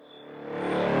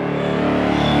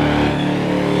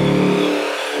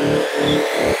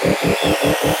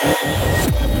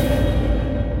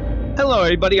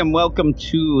everybody, and welcome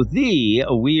to the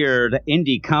Weird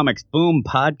Indie Comics Boom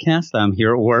podcast. I'm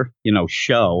here, or,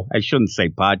 show. I shouldn't say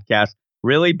podcast,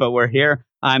 really, but we're here.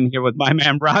 I'm here with my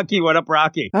man, Rocky. What up,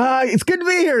 Rocky? It's good to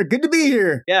be here. Good to be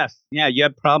here. Yes. Yeah, you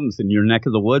had problems in your neck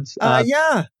of the woods?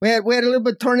 Yeah. We had a little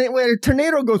bit tornado. We had a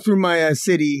tornado go through my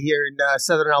city here in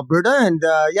southern Alberta. And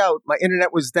my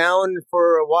internet was down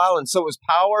for a while, and so was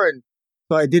power. And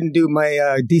so I didn't do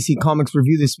my DC Comics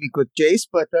review this week with Jace,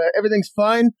 but everything's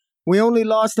fine. We only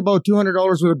lost about $200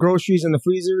 worth of groceries in the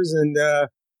freezers, and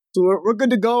so we're good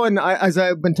to go. And as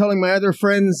I've been telling my other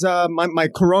friends, my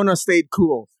Corona stayed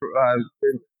cool.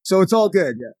 So it's all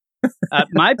good, yeah.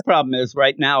 My problem is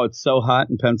right now it's so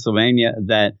hot in Pennsylvania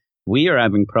that we are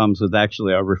having problems with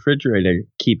actually our refrigerator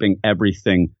keeping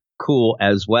everything cool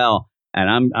as well.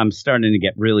 And I'm starting to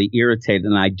get really irritated.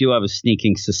 And I do have a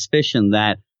sneaking suspicion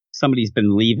that somebody's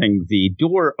been leaving the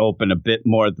door open a bit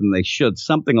more than they should,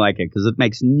 something like it, because it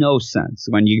makes no sense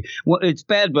it's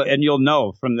bad, and you'll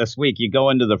know from this week, you go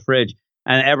into the fridge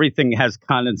and everything has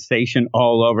condensation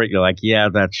all over it. You're like, yeah,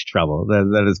 that's trouble.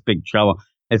 That is big trouble.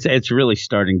 It's really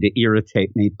starting to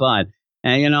irritate me, but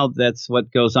that's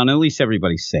what goes on. At least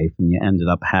everybody's safe, and you ended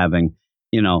up having,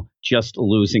 just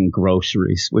losing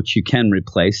groceries, which you can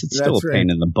replace. It's still a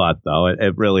pain in the butt, though.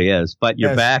 It really is. But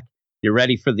you're back. You're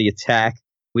ready for the attack.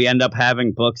 We end up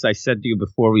having books. I said to you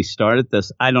before we started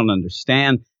this, I don't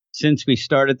understand. Since we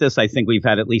started this, I think we've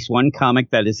had at least one comic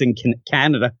that is in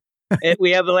Canada.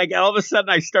 We have all of a sudden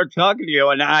I start talking to you,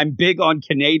 and I'm big on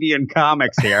Canadian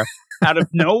comics here out of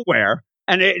nowhere.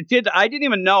 And I didn't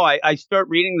even know. I start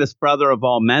reading this Brother of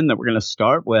All Men that we're going to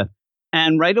start with.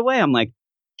 And right away, I'm like,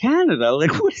 Canada,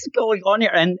 what is going on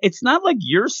here? And it's not like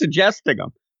you're suggesting them.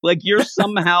 Like you're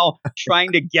somehow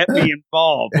trying to get me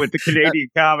involved with the Canadian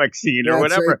comic scene or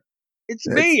whatever. Right. It's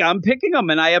me. I'm picking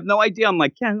them, and I have no idea. I'm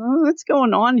like, what's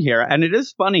going on here? And it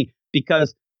is funny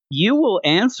because you will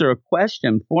answer a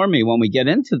question for me when we get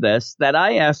into this that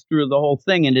I asked through the whole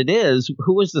thing, and it is,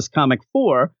 who is this comic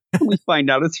for? And we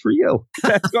find out it's for you.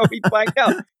 That's what we find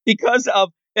out because of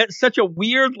it's such a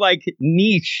weird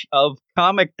niche of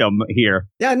comicdom here.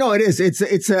 Yeah, no, it is.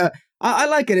 It's a. I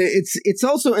like it. It's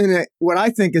also in what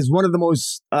I think is one of the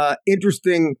most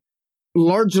interesting,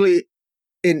 largely,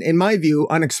 in my view,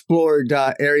 unexplored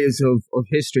areas of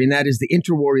history, and that is the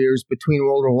interwarriors between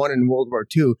World War I and World War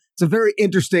II. It's a very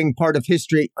interesting part of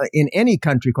history in any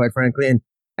country, quite frankly.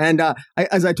 And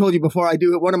as I told you before, I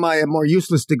do one of my more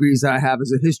useless degrees that I have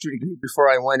is a history degree before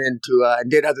I went into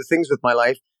and did other things with my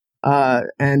life.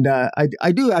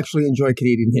 I do actually enjoy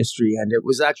Canadian history, and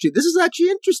this is actually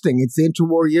interesting. It's the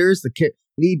interwar years. The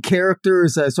lead character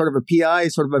is sort of a PI,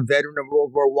 sort of a veteran of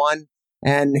World War I,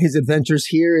 and his adventures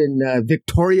here in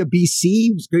Victoria,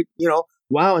 BC was great.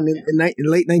 Wow, in the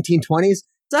late 1920s.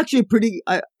 It's actually pretty.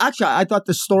 I thought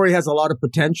the story has a lot of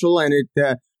potential, and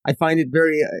I find it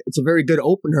it's a very good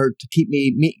opener to keep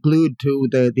me glued to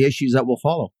the issues that will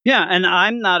follow. Yeah, and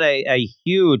I'm not a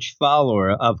huge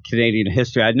follower of Canadian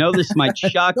history. I know this might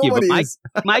shock you, but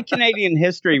my Canadian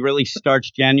history really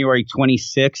starts January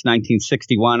 26,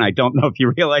 1961. I don't know if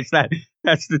you realize that.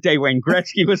 That's the day Wayne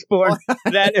Gretzky was born.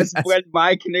 That is when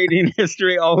my Canadian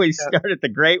history always started, the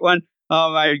great one.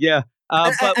 Oh, my, yeah.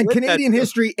 And Canadian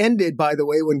history ended, by the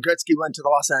way, when Gretzky went to the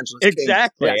Los Angeles Kings.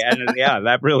 Exactly. Yes. And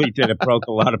that really did. It broke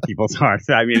a lot of people's hearts.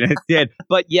 I mean, it did.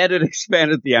 But yet it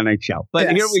expanded the NHL. But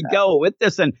here we go with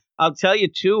this. And I'll tell you,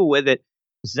 too, with it,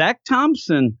 Zach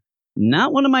Thompson,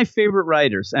 not one of my favorite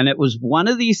writers. And it was one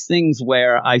of these things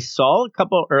where I saw a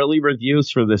couple early reviews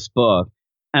for this book,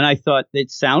 and I thought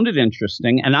it sounded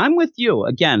interesting. And I'm with you.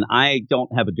 Again, I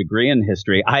don't have a degree in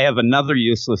history. I have another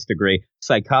useless degree,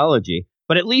 psychology.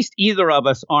 But at least either of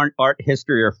us aren't art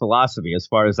history or philosophy, as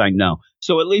far as I know.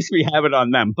 So at least we have it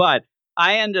on them. But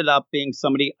I ended up being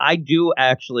somebody, I do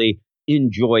actually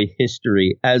enjoy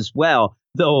history as well,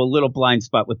 though a little blind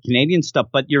spot with Canadian stuff.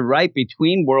 But you're right,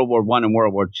 between World War I and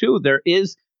World War II, there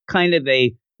is kind of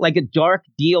a dark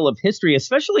deal of history,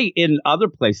 especially in other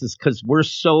places, because we're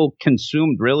so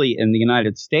consumed really in the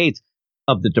United States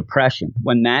of the Depression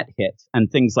when that hits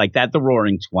and things like that, the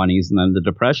Roaring 20s and then the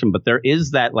Depression. But there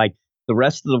is that the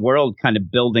rest of the world kind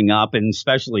of building up, and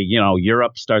especially,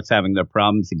 Europe starts having their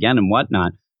problems again and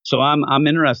whatnot. So I'm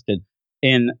interested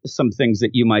in some things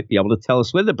that you might be able to tell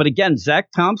us with it. But again, Zach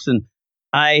Thompson,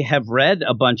 I have read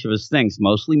a bunch of his things,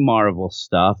 mostly Marvel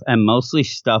stuff and mostly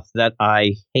stuff that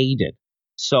I hated.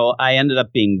 So I ended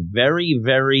up being very,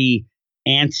 very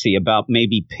antsy about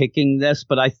maybe picking this.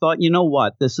 But I thought, you know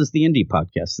what? This is the Indie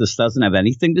Podcast. This doesn't have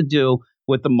anything to do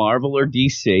with the Marvel or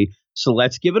DC. So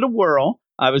let's give it a whirl.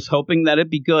 I was hoping that it'd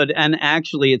be good. And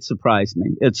actually, it surprised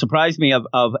me. It surprised me of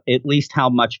at least how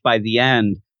much by the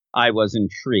end I was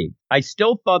intrigued. I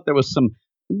still thought there was some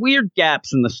weird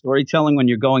gaps in the storytelling when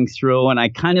you're going through, and I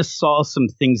kind of saw some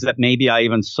things that maybe I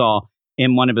even saw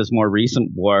in one of his more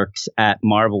recent works at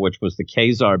Marvel, which was the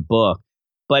Kazar book,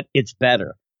 but it's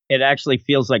better. It actually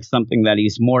feels like something that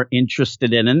he's more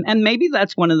interested in. And maybe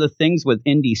that's one of the things with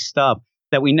indie stuff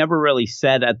that we never really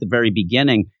said at the very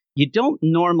beginning. You don't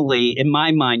normally, in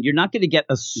my mind, you're not going to get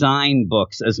assigned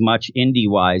books as much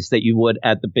indie-wise that you would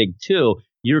at the big two.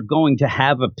 You're going to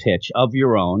have a pitch of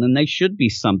your own, and they should be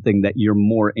something that you're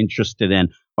more interested in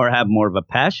or have more of a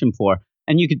passion for.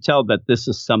 And you could tell that this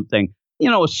is something,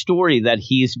 a story that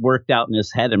he's worked out in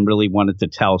his head and really wanted to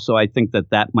tell. So I think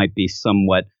that might be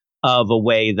somewhat of a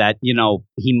way that,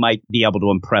 he might be able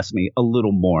to impress me a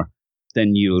little more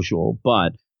than usual.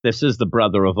 But this is The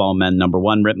Brother of All Men,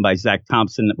 #1, written by Zach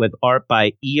Thompson with art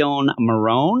by Ion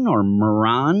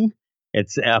Moran.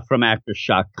 It's from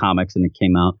Aftershock Comics, and it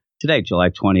came out today, July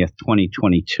 20th,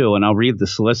 2022. And I'll read the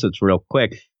solicits real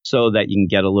quick so that you can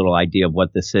get a little idea of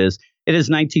what this is. It is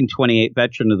 1928,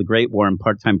 veteran of the Great War and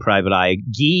part-time private eye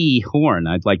Guy Horn,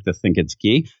 I'd like to think it's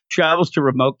Guy, travels to a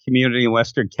remote community in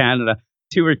Western Canada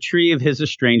to retrieve his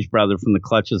estranged brother from the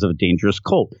clutches of a dangerous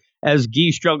cult. As Guy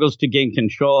struggles to gain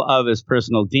control of his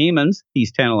personal demons,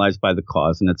 he's tantalized by the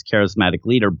cause and its charismatic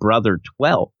leader, Brother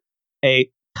 12, a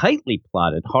tightly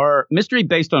plotted horror mystery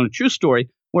based on a true story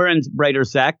wherein writer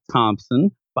Zach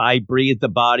Thompson, by Breathe the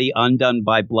Body, Undone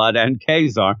by Blood, and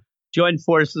Kazar, joined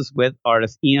forces with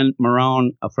artist Ian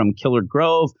Moran from Killer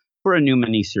Grove for a new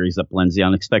miniseries that blends the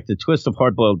unexpected twist of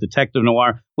hard-boiled detective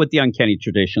noir with the uncanny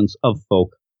traditions of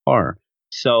folk horror.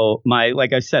 So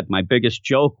like I said, my biggest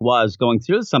joke was going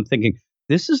through this. I'm thinking,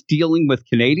 this is dealing with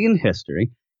Canadian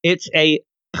history. It's a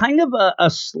kind of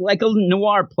like a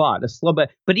noir plot, a slow,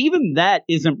 but even that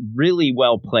isn't really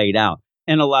well played out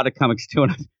in a lot of comics too.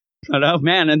 And I thought, oh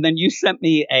man. And then you sent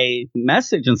me a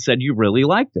message and said you really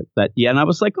liked it. And I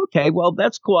was like, okay, well,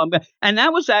 that's cool. And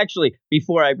that was actually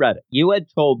before I read it. You had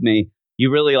told me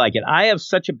you really like it. I have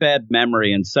such a bad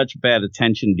memory and such a bad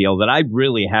attention deal that I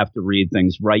really have to read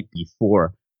things right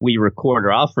before we record,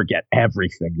 or I'll forget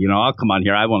everything. I'll come on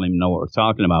here, I won't even know what we're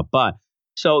talking about. But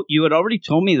so you had already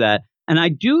told me that. And I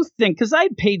do think, because I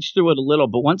had paged through it a little,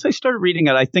 but once I started reading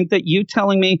it, I think that you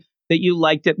telling me that you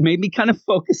liked it made me kind of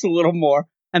focus a little more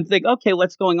and think, okay,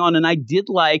 what's going on? And I did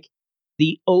like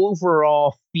the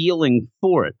overall feeling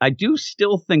for it. I do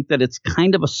still think that it's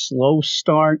kind of a slow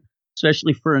start,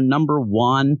 especially for a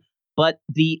 #1. But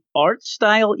the art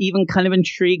style even kind of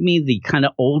intrigued me, the kind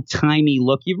of old-timey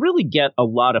look. You really get a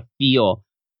lot of feel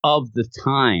of the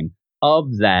time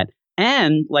of that.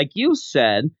 And like you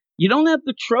said, you don't have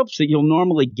the tropes that you'll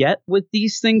normally get with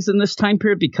these things in this time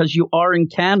period because you are in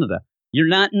Canada. You're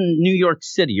not in New York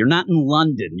City. You're not in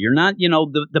London. You're not,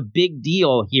 the big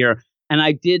deal here. And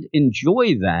I did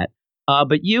enjoy that.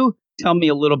 But you tell me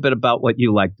a little bit about what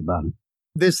you liked about it.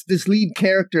 This lead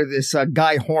character, this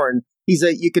Guy Horn,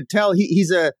 you could tell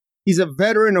he's a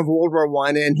veteran of World War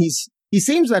I, and he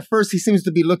seems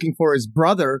to be looking for his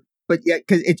brother, but yet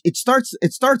because it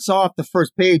starts off the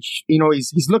first page,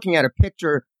 he's looking at a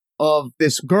picture of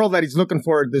this girl that he's looking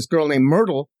for, this girl named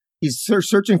Myrtle. He's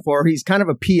searching for her. He's kind of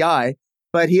a PI,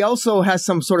 but he also has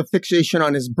some sort of fixation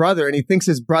on his brother, and he thinks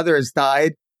his brother has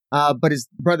died, but his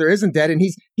brother isn't dead, and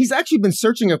he's actually been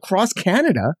searching across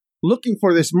Canada looking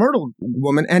for this Myrtle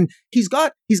woman, and he's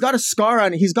got a scar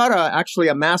on. He's got actually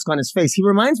a mask on his face. He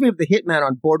reminds me of the Hitman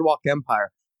on Boardwalk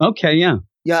Empire. Okay, yeah.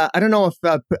 Yeah, I don't know if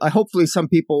hopefully some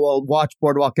people will watch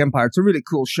Boardwalk Empire. It's a really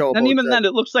cool show. And even then,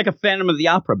 it looks like a Phantom of the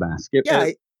Opera mask. It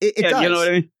does. You know what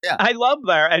I mean? Yeah. I love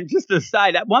that. And just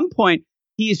aside, at one point,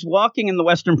 he's walking in the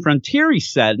Western frontier, he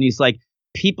said, and he's like,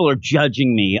 people are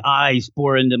judging me. Eyes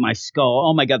bore into my skull.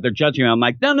 Oh my God, they're judging me. I'm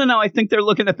like, no. I think they're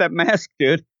looking at that mask,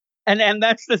 dude. And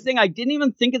that's the thing. I didn't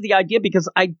even think of the idea because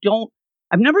I've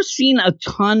never seen a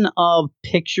ton of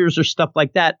pictures or stuff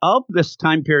like that of this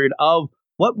time period of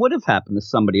what would have happened to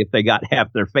somebody if they got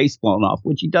half their face blown off,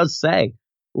 which he does say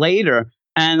later.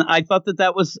 And I thought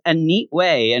that was a neat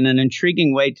way and an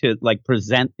intriguing way to like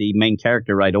present the main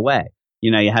character right away.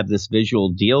 You have this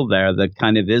visual deal there that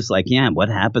kind of is like, yeah, what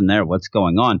happened there? What's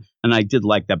going on? And I did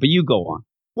like that. But you go on.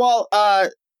 Well,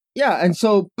 yeah, and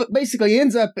so but basically he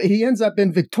ends up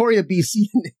in Victoria, BC.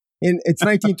 It's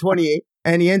 1928,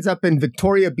 and he ends up in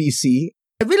Victoria, BC.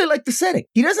 I really like the setting.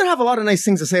 He doesn't have a lot of nice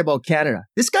things to say about Canada.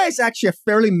 This guy is actually a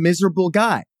fairly miserable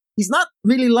guy. He's not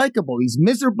really likable. He's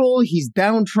miserable. He's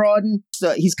downtrodden.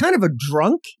 So he's kind of a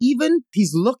drunk. Even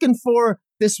he's looking for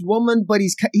this woman, but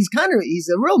he's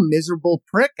a real miserable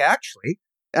prick. Actually,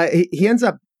 he ends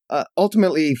up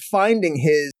ultimately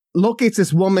locates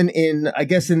this woman in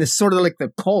this sort of like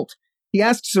the cult. he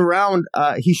asks around.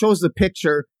 He shows the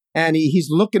picture, and he's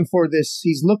looking for this.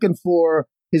 He's looking for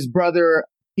his brother.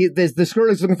 This girl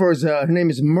he's looking for is her name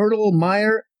is Myrtle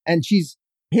Meyer, and he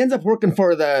ends up working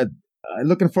for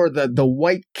looking for the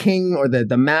White King or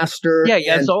the Master. Yeah, he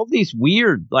has all these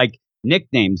weird like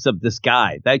nicknames of this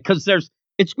guy. Because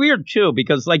it's weird too,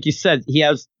 because like you said,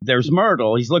 there's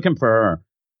Myrtle. He's looking for her.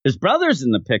 His brother's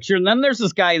in the picture, and then there's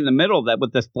this guy in the middle that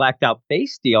with this blacked out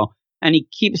face deal, and he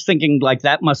keeps thinking like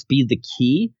that must be the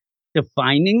key to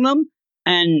finding them.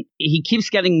 And he keeps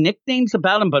getting nicknames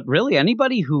about him, but really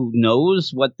anybody who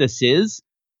knows what this is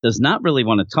does not really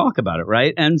want to talk about it,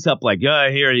 right? Ends up like, yeah,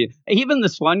 I hear you. Even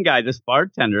this one guy, this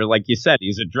bartender, like you said,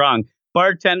 he's a drunk.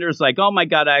 Bartender's like, oh my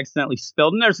God, I accidentally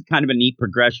spilled. And there's kind of a neat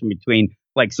progression between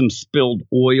like some spilled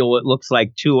oil, it looks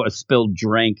like, to a spilled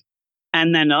drink.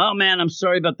 And then, oh man, I'm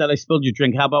sorry about that. I spilled your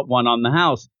drink. How about one on the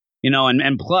house?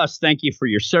 And plus, thank you for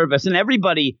your service. And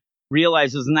everybody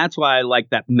realizes, and that's why I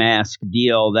like that mask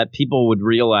deal, that people would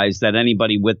realize that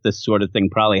anybody with this sort of thing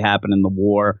probably happened in the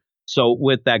war. So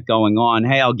with that going on,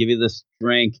 hey, I'll give you this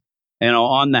drink,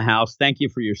 on the house. Thank you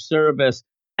for your service.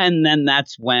 And then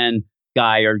that's when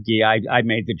Guy or Guy, I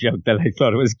made the joke that I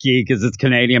thought it was Guy because it's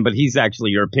Canadian, but he's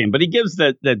actually European. But he gives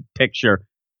the picture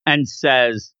and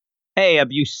says, hey,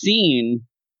 have you seen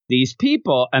these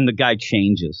people? And the guy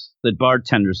changes. The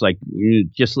bartender's like,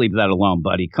 just leave that alone,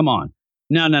 buddy. Come on.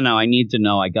 No. I need to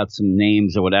know. I got some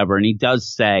names or whatever. And he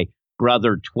does say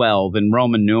brother 12 in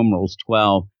Roman numerals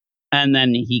 12. And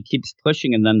then he keeps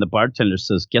pushing. And then the bartender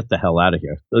says, get the hell out of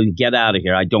here. Get out of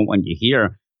here. I don't want you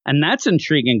here. And that's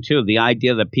intriguing, too. The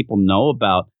idea that people know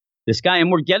about this guy.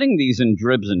 And we're getting these in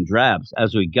dribs and drabs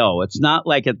as we go. It's not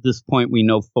like at this point we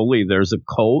know fully there's a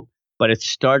cult, but it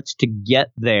starts to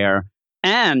get there.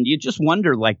 And you just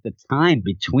wonder, like, the time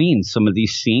between some of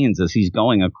these scenes as he's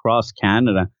going across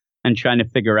Canada and trying to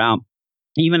figure out,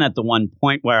 even at the one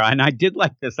point where, and I did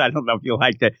like this, I don't know if you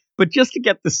liked it, but just to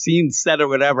get the scene set or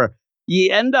whatever,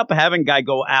 you end up having Guy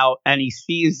go out and he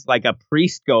sees like a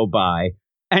priest go by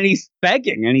and he's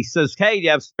begging and he says, hey, do you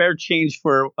have spare change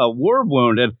for a war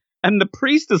wounded? And the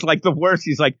priest is like the worst.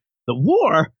 He's like, the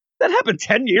war? That happened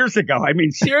 10 years ago. I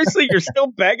mean, seriously, you're still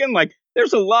begging? Like,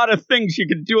 there's a lot of things you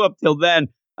could do up till then.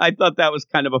 I thought that was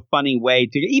kind of a funny way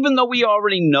to, even though we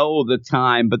already know the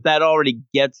time, but that already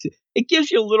it gives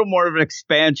you a little more of an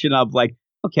expansion of like,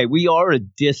 okay, we are a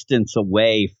distance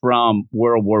away from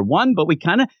World War I, but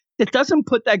it doesn't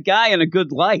put that guy in a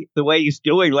good light the way he's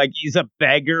doing. Like, he's a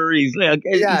beggar. He's like,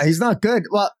 he's not good.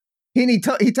 Well, he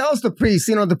tells the priest,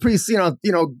 the priest,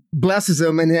 blesses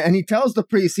him. And he tells the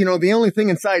priest, the only thing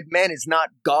inside man is not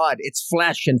God. It's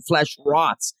flesh, and flesh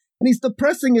rots. And he's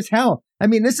depressing as hell. I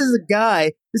mean, this is a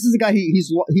guy,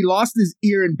 he lost his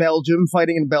ear in Belgium,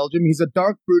 fighting in Belgium. He's a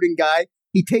dark, brooding guy.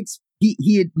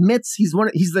 He admits he's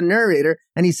the narrator,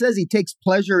 and he says he takes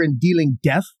pleasure in dealing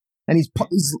death. And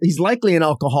he's likely an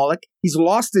alcoholic. He's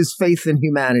lost his faith in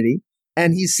humanity.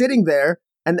 And he's sitting there.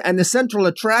 And the central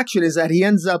attraction is that he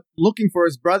ends up looking for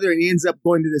his brother, and he ends up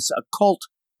going to this cult,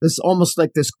 this almost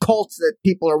like this cult that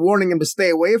people are warning him to stay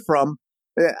away from,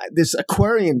 this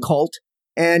Aquarian cult.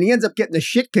 And he ends up getting the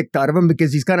shit kicked out of him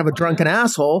because he's kind of a drunken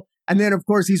asshole. And then, of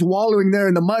course, he's wallowing there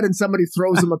in the mud, and somebody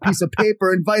throws him a piece of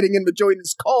paper inviting him to join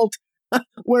this cult.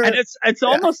 And it's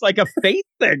almost like a faith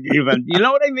thing, even. You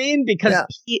know what I mean? Because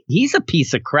he's a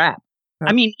piece of crap.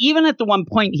 I mean, even at the one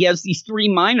point, he has these three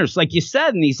minors, like you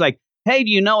said, and he's like, hey,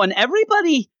 do you know? And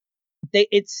everybody,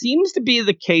 it seems to be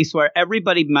the case where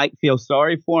everybody might feel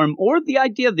sorry for him, or the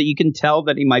idea that you can tell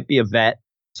that he might be a vet.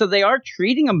 So they are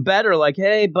treating him better, like,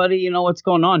 hey, buddy, you know what's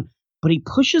going on. But he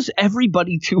pushes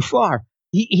everybody too far.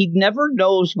 He never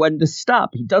knows when to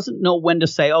stop. He doesn't know when to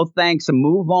say, oh, thanks, and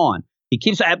move on. He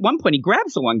keeps, at one point, he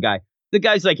grabs the one guy. The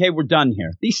guy's like, hey, we're done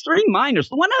here. These three minors,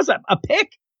 the one has a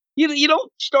pick. You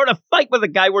don't start a fight with a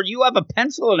guy where you have a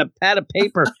pencil and a pad of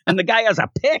paper and the guy has a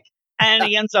pick. And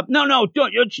he ends up, no,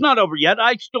 don't. It's not over yet.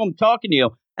 I still am talking to you.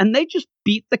 And they just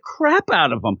beat the crap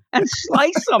out of him and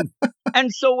slice him.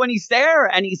 And so when he's there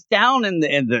and he's down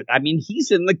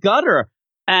he's in the gutter.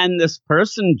 And this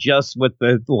person, just with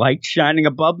the light shining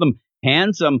above them,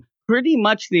 hands him pretty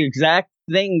much the exact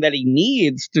thing that he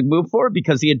needs to move forward,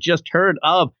 because he had just heard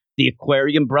of the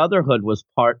Aquarian Brotherhood was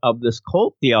part of this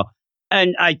cult deal.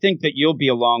 And I think that you'll be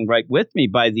along right with me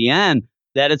by the end,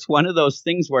 that it's one of those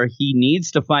things where he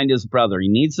needs to find his brother. He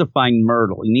needs to find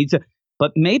Myrtle.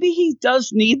 But maybe he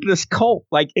does need this cult.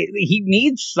 Like, he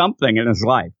needs something in his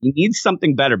life. He needs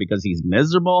something better because he's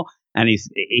miserable. And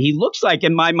he looks like,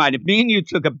 in my mind, if me and you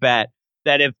took a bet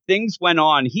that if things went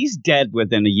on, he's dead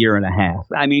within a year and a half.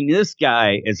 I mean, this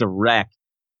guy is a wreck.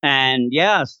 And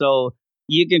so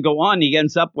you can go on. He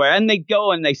ends up where, and they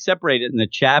go and they separate it in the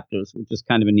chapters, which is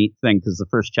kind of a neat thing because the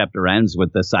first chapter ends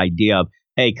with this idea of,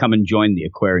 hey, come and join the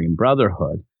Aquarian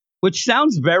Brotherhood, which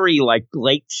sounds very like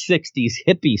late 60s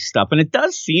hippie stuff. And it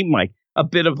does seem like a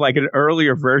bit of like an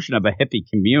earlier version of a hippie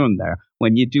commune there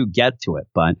when you do get to it.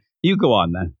 But you go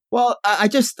on then. Well, I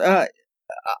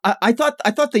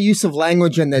thought the use of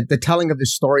language and the telling of the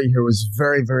story here was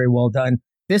very, very well done.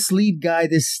 This lead guy,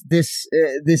 this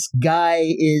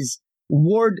guy is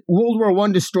World War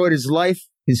I destroyed his life,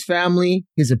 his family,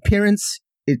 his appearance.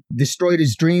 It destroyed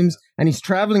his dreams, and he's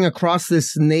traveling across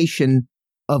this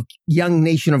young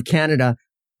nation of Canada,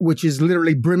 which is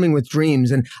literally brimming with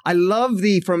dreams. And I love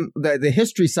from the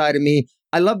history side of me,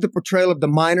 I love the portrayal of the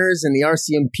miners and the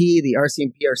RCMP. The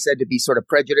RCMP are said to be sort of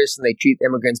prejudiced and they treat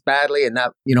immigrants badly. And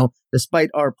that, despite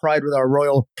our pride with our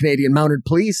Royal Canadian Mounted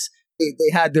Police,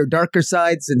 they had their darker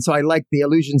sides. And so I like the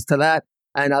allusions to that.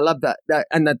 And I love that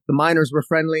the miners were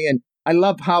friendly. And I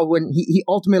love how when he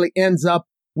ultimately ends up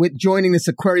with joining this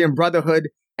Aquarian Brotherhood,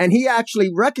 and he actually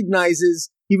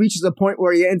he reaches a point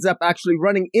where he ends up actually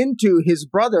running into his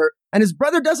brother, and his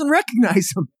brother doesn't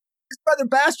recognize him. His brother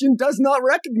Bastian does not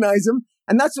recognize him.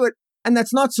 And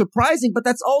that's not surprising, but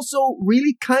that's also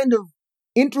really kind of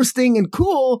interesting and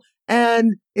cool.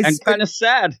 And it's kind of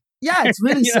sad. Yeah, it's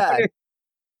really sad.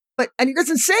 And he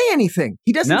doesn't say anything.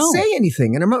 Say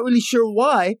anything. And I'm not really sure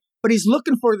why, but he's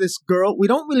looking for this girl. We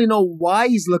don't really know why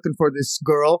he's looking for this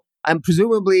girl. And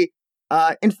presumably,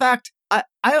 in fact, I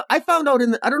found out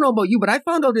I don't know about you, but I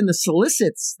found out in the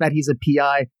solicits that he's a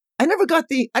PI. I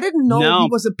didn't know he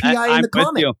was a PI in the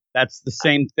comic. You. That's the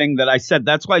same thing that I said.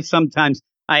 That's why sometimes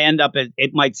I end up,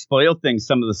 it might spoil things,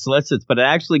 some of the solicits, but it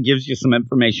actually gives you some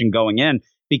information going in.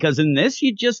 Because in this,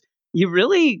 you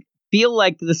really feel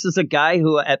like this is a guy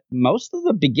who at most of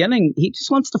the beginning, he just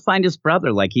wants to find his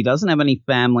brother. Like he doesn't have any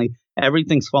family.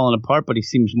 Everything's falling apart, but he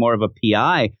seems more of a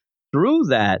PI through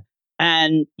that.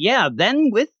 And yeah, then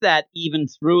with that, even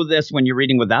through this, when you're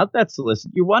reading without that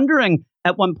solicit, you're wondering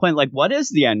at one point, like, what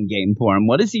is the end game for him?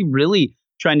 What is he really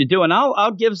trying to do? And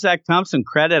I'll give Zach Thompson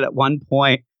credit at one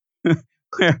point.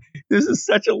 This is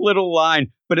such a little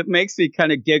line, but it makes me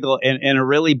kind of giggle in a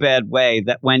really bad way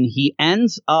that when he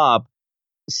ends up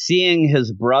seeing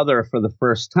his brother for the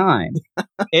first time,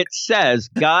 it says,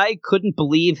 Guy couldn't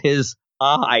believe his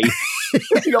eye.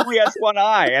 He only has one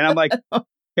eye. And I'm like, okay,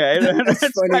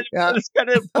 it's kind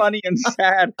of funny and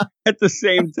sad at the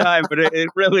same time, but it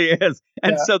really is.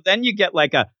 And so then you get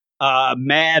like a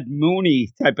Mad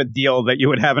Mooney type of deal that you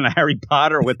would have in a Harry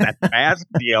Potter with that mask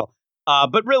deal.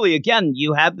 But really, again,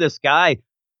 you have this guy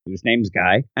whose name's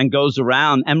Guy and goes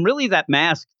around, and really that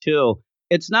mask too,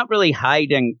 it's not really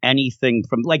hiding anything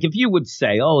from, like if you would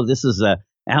say, oh, this is a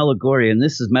allegory and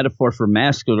this is metaphor for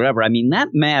mask or whatever. I mean, that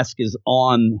mask is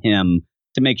on him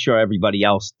to make sure everybody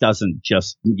else doesn't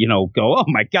just, go, oh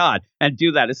my God, and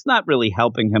do that. It's not really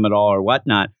helping him at all or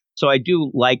whatnot. So I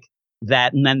do like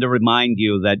that. And then to remind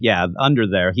you that, yeah, under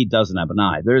there, he doesn't have an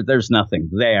eye. There's nothing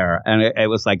there. And it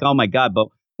was like, oh my God. But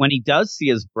when he does see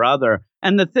his brother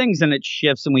and the things, and it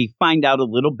shifts and we find out a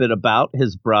little bit about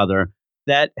his brother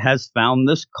that has found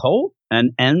this cult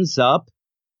and ends up,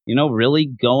 really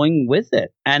going with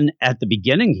it. And at the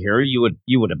beginning here, you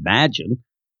would imagine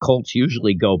cults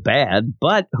usually go bad,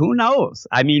 but who knows?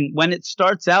 I mean, when it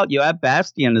starts out, you have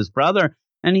Bastian, his brother,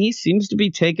 and he seems to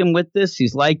be taken with this.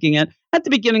 He's liking it. At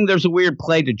the beginning, there's a weird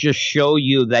play to just show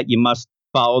you that you must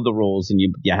follow the rules, and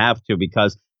you have to,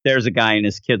 because there's a guy and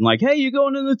his kid, and like, hey, you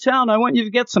going into town? I want you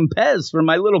to get some Pez for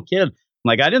my little kid. I'm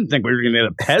like, I didn't think we were going to get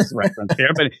a Pez reference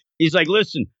here, but he's like,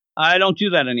 listen, I don't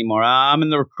do that anymore. I'm in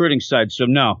the recruiting side, so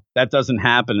no, that doesn't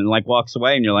happen, and like walks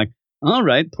away, and you're like, all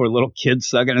right, poor little kid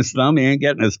sucking his thumb. He ain't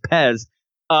getting his Pez.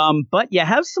 But you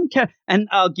have some and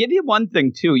I'll give you one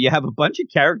thing, too. You have a bunch of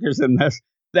characters in this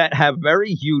that have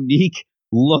very unique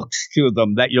looks to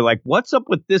them that you're like, what's up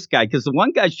with this guy? Because the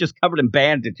one guy's just covered in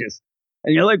bandages.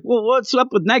 And you're like, well, what's up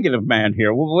with Negative Man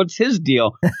here? Well, what's his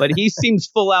deal? But he seems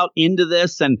full out into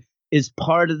this and is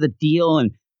part of the deal.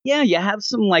 And yeah, you have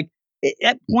some like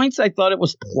at points I thought it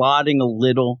was plotting a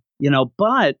little,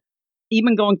 but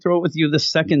even going through it with you the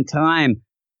second time,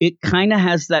 it kind of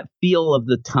has that feel of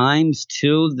the times,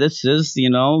 too. This is,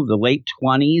 the late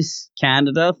 20s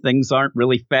Canada. Things aren't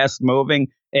really fast moving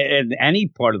in any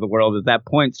part of the world at that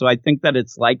point. So I think that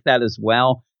it's like that as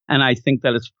well. And I think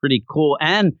that it's pretty cool.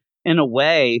 And in a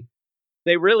way,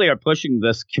 they really are pushing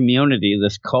this community,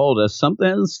 this cult, as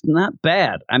something that's not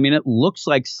bad. I mean, it looks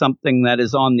like something that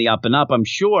is on the up and up. I'm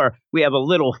sure we have a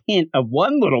little hint of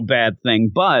one little bad thing,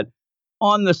 but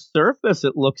on the surface,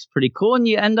 it looks pretty cool. And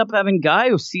you end up having a guy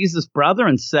who sees his brother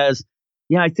and says,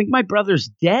 yeah, I think my brother's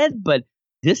dead, but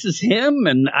this is him,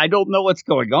 and I don't know what's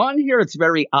going on here. It's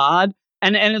very odd.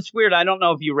 And it's weird. I don't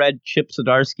know if you read Chip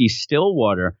Zdarsky's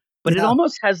Stillwater, but it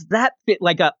almost has that fit,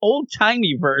 like an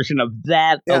old-timey version of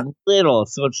that a little.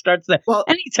 So it starts that. Well,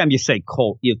 anytime you say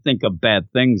cult, you think of bad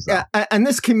things. Though. Yeah, and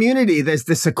this community, there's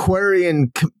this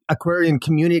Aquarian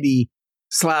community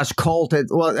 / cult.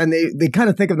 And they kind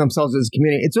of think of themselves as a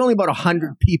community. It's only about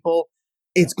 100 people.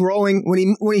 It's growing.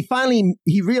 When he finally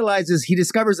realizes, he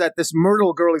discovers that this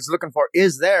Myrtle girl he's looking for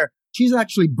is there. She's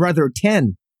actually Brother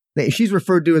 10. She's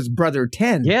referred to as Brother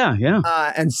 10. Yeah.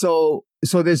 And so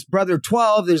there's Brother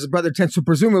 12, there's Brother 10. So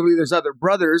presumably there's other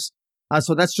brothers.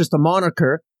 So that's just a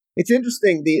moniker. It's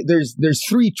interesting. There's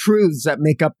 3 truths that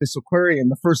make up this Aquarian.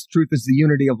 The first truth is the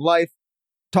unity of life.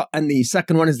 And the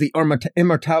second one is the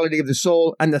immortality of the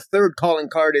soul. And the third calling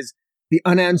card is the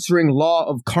unanswering law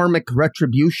of karmic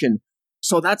retribution.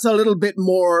 So that's a little bit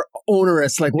more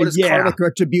onerous. Like, what does karmic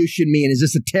retribution mean? Is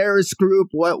this a terrorist group?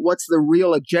 What's the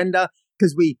real agenda?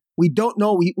 Because we don't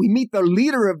know. We meet the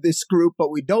leader of this group,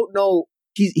 but we don't know.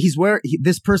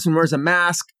 This person wears a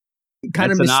mask,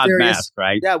 kind of mysterious. An odd mask,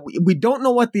 right? Yeah, we don't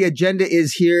know what the agenda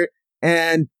is here,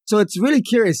 and so it's really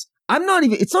curious.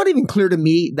 It's not even clear to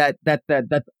me that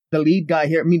the lead guy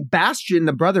here. I mean, Bastian,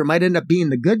 the brother, might end up being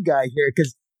the good guy here,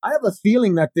 because I have a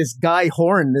feeling that this guy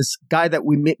Horn, this guy that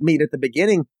we meet at the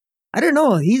beginning, I don't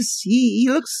know. He's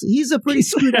a pretty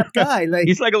screwed up guy. Like,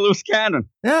 he's like a loose cannon.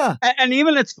 Yeah. And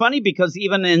even it's funny because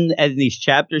even in these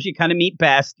chapters, you kind of meet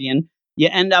Bastian. You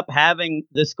end up having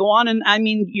this go on. And I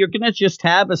mean, you're going to just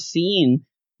have a scene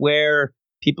where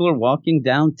people are walking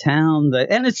downtown.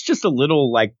 And it's just a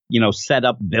little like, set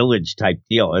up village type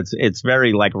deal. It's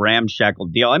very like ramshackle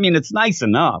deal. I mean, it's nice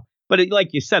enough. But like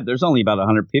you said, there's only about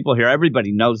 100 people here.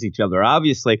 Everybody knows each other,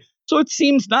 obviously. So it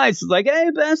seems nice. It's like,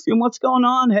 hey, Bastian, what's going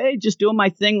on? Hey, just doing my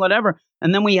thing, whatever.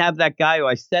 And then we have that guy who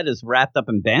I said is wrapped up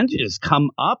in bandages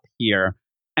come up here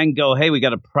and go, hey, we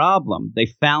got a problem. They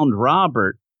found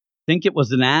Robert, think it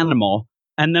was an animal.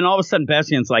 And then all of a sudden,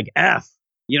 Bastian's like, F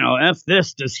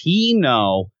this. Does he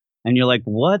know? And you're like,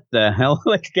 what the hell?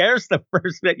 Like, there's the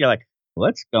first bit. You're like,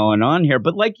 what's going on here?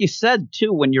 But like you said,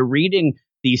 too, when you're reading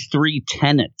these 3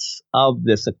 tenets of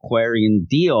this Aquarian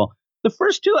deal, the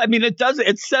first 2, I mean,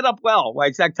 it's set up well.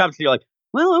 Like Zach Thompson, you're like,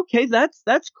 well, okay,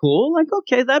 that's cool. Like,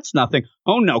 okay, that's nothing.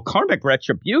 Oh no, karmic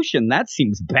retribution, that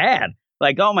seems bad.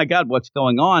 Like, oh my God, what's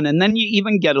going on? And then you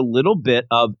even get a little bit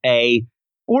of a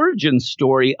origin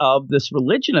story of this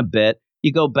religion a bit.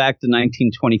 You go back to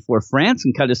 1924 France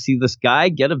and kind of see this guy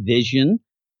get a vision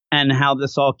and how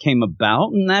this all came about.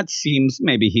 And that seems,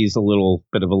 maybe he's a little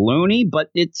bit of a loony, but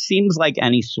it seems like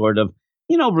any sort of,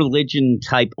 religion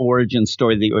type origin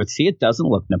story that you would see. It doesn't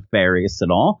look nefarious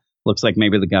at all. Looks like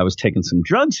maybe the guy was taking some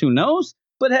drugs. Who knows?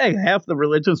 But hey, half the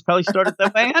religions probably started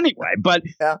that way anyway. But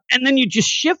And then you just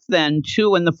shift then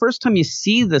to, and the first time you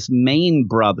see this main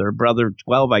brother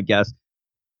 12, I guess,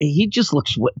 he just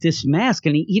looks with this mask,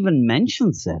 and he even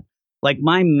mentions it. Like,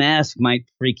 my mask might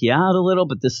freak you out a little,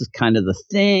 but this is kind of the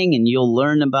thing, and you'll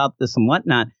learn about this and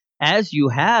whatnot. As you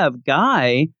have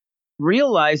Guy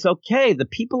realize, okay, the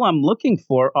people I'm looking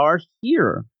for are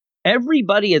here.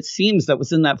 Everybody, it seems, that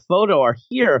was in that photo are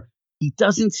here. He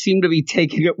doesn't seem to be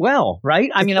taking it well, right?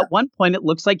 I mean, at one point, it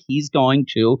looks like he's going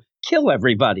to kill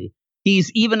everybody.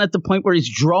 He's even at the point where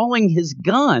he's drawing his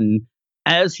gun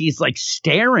as he's like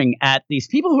staring at these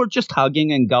people who are just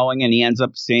hugging and going, and he ends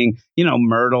up seeing,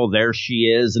 Myrtle, there she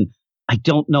is. And I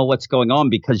don't know what's going on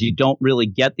because you don't really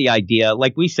get the idea.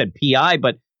 Like we said, PI,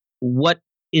 but what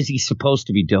is he supposed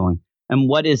to be doing? And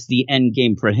what is the end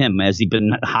game for him? Has he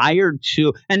been hired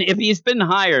to? And if he's been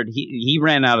hired, he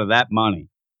ran out of that money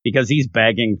because he's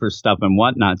begging for stuff and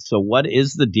whatnot. So what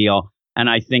is the deal? And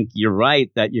I think you're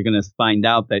right that you're going to find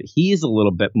out that he's a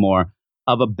little bit more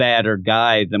of a badder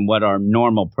guy than what our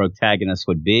normal protagonist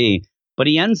would be. But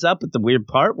he ends up at the weird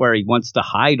part where he wants to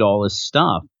hide all his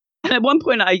stuff. And at one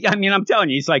point, I mean, I'm telling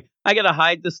you, he's like, I got to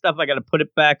hide this stuff. I got to put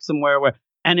it back somewhere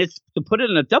and it's to put it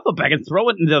in a duffel bag and throw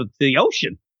it into the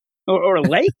ocean or a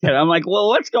lake. And I'm like, well,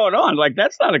 what's going on? Like,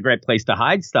 that's not a great place to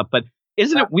hide stuff. But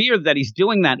isn't it weird that he's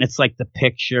doing that? And it's like the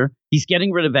picture. He's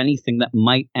getting rid of anything that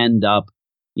might end up,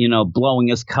 blowing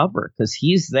his cover, because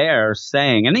he's there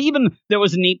saying, and even there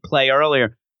was a neat play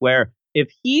earlier where if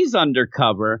he's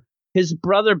undercover, his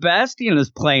brother Bastian is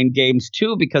playing games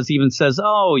too, because he even says,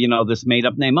 oh, this made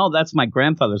up name. Oh, that's my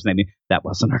grandfather's name. That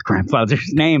wasn't our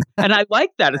grandfather's name. And I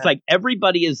like that. It's like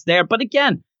everybody is there. But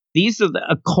again, these are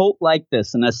a cult like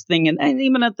this and this thing. And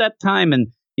even at that time in,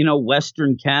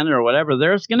 Western Canada or whatever,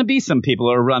 there's going to be some people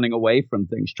who are running away from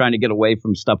things, trying to get away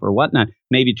from stuff or whatnot,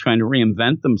 maybe trying to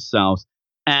reinvent themselves.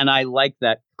 And I like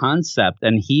that concept.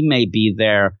 And he may be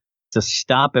there to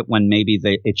stop it when maybe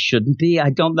it shouldn't be. I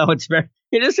don't know.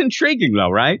 It is intriguing though,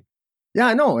 right?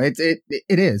 Yeah, no, it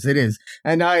is.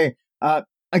 And I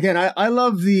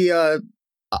love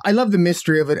the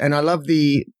mystery of it, and I like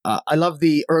the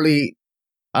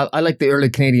early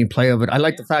Canadian play of it. I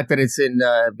like the fact that it's in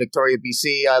Victoria,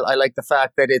 BC. I like the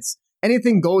fact that it's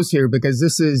anything goes here, because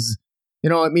this is,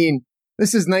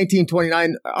 this is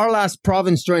 1929. Our last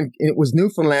province it was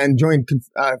Newfoundland, joined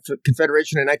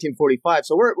Confederation in 1945.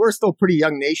 So we're still a pretty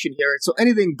young nation here. So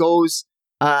anything goes.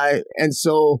 And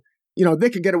so, they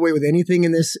could get away with anything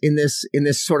in this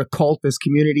sort of cult, this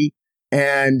community.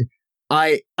 And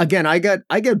I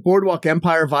get Boardwalk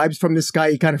Empire vibes from this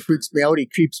guy. He kind of freaks me out. He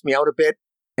creeps me out a bit.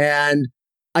 And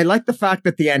I like the fact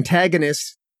that the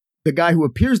antagonist, the guy who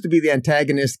appears to be the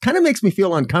antagonist, kind of makes me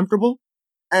feel uncomfortable.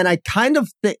 And I kind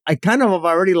of have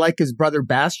already like his brother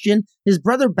Bastian. His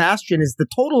brother Bastian is the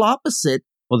total opposite.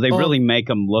 Well, they really make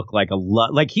him look like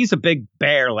like he's a big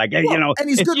bear. Like, and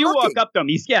he's if you looking. Walk up to him,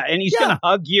 he's going to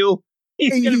hug you.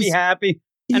 He's going to be happy.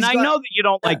 And I know that you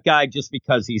don't like Guy just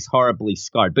because he's horribly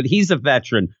scarred, but he's a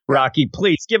veteran. Rocky,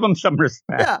 please give him some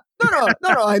respect. Yeah, no,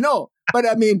 I know. But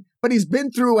but he's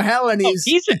been through hell, and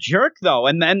he's a jerk though.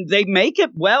 And then they make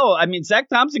it well. I mean, Zach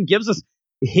Thompson gives us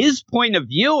his point of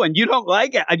view, and you don't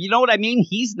like it. You know what I mean?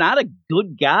 He's not a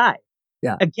good guy.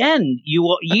 Yeah. Again,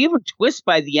 you even twist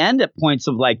by the end at points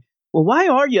of like, well, why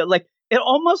are you like it?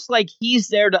 Almost like he's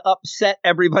there to upset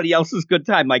everybody else's good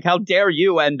time. Like, how dare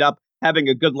you end up having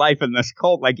a good life in this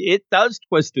cult? Like, it does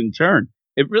twist and turn.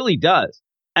 It really does.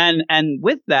 And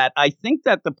with that, I think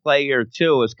that the play here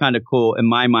too is kind of cool in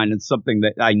my mind. It's something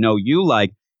that I know you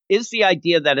like, is the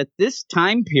idea that at this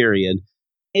time period,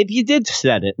 if you did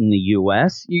set it in the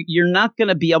U.S., you're not going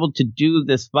to be able to do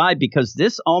this vibe, because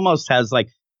this almost has like,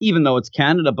 even though it's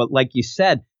Canada, but like you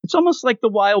said, it's almost like the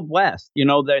Wild West.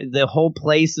 The whole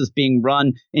place is being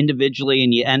run individually,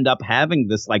 and you end up having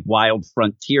this like wild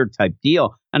frontier type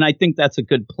deal. And I think that's a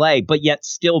good play, but yet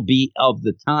still be of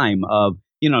the time of,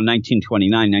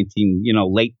 1929,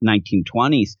 late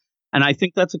 1920s. And I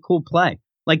think that's a cool play.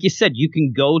 Like you said, you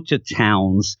can go to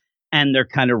towns and they're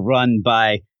kind of run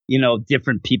by,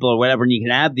 different people or whatever. And you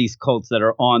can have these cults that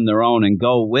are on their own and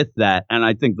go with that. And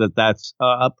I think that that's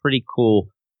a pretty cool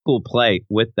play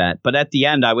with that. But at the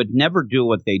end, I would never do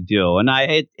what they do. And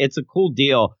it's a cool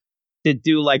deal to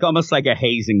do, like almost like a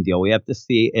hazing deal. We have to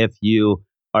see if you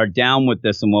are down with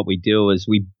this. And what we do is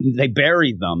they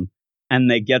bury them, and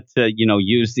they get to,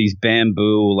 use these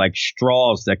bamboo like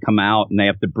straws that come out, and they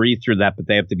have to breathe through that, but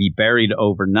they have to be buried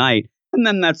overnight. And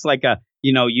then that's like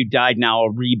you died, now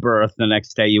a rebirth. The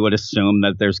next day you would assume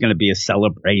that there's going to be a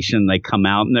celebration. They come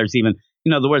out, and there's even,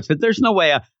 the words, but there's no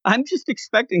way. I'm just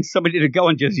expecting somebody to go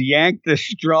and just yank the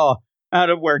straw out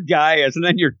of where Guy is, and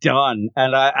then you're done.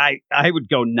 And I would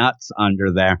go nuts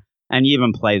under there. And you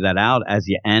even play that out as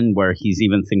you end, where he's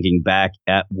even thinking back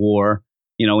at war,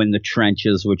 in the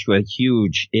trenches, which were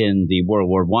huge in the World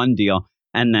War I deal,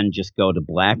 and then just go to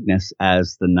blackness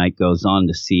as the night goes on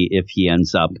to see if he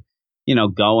ends up,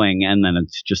 going, and then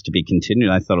it's just to be continued.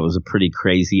 I thought it was a pretty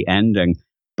crazy ending.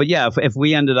 But yeah, if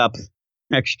we ended up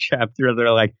next chapter,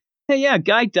 they're like, hey, yeah,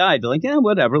 Guy died. They're like, yeah,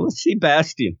 whatever. Let's see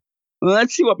Bastian. Well,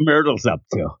 let's see what Myrtle's up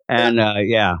to. And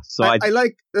so I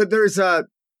like there's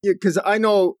because I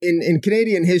know in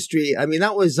Canadian history, I mean,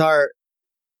 that was our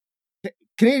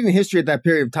Canadian history at that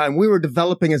period of time. We were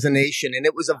developing as a nation, and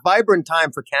it was a vibrant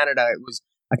time for Canada. It was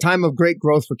a time of great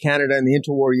growth for Canada in the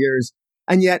interwar years.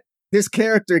 And yet this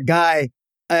character Guy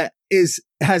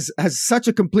has such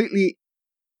a completely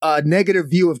negative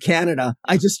view of Canada.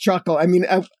 I just chuckle. I mean,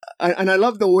 and I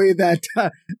love the way that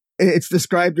it's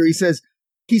described here. He says,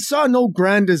 he saw no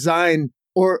grand design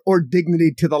or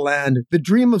dignity to the land. The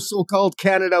dream of so-called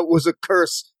Canada was a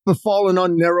curse befallen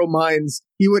on narrow minds.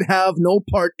 He would have no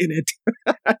part in it.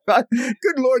 I thought,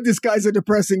 good Lord, this guy's a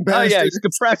depressing bastard. Oh, yeah, it's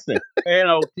depressing.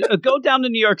 Go down to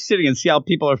New York City and see how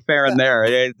people are faring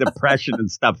there. Depression and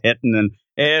stuff hitting, and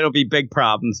it'll be big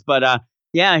problems. But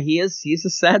yeah, he's a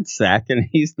sad sack, and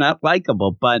he's not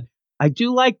likable. But I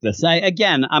do like this.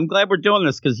 I'm glad we're doing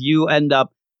this, because you end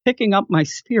up picking up my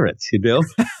spirits,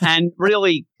 and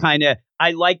really kind of,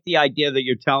 I like the idea that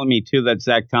you're telling me too, that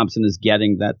Zach Thompson is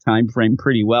getting that time frame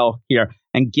pretty well here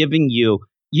and giving you,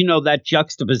 that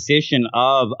juxtaposition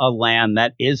of a land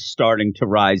that is starting to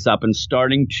rise up and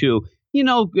starting to,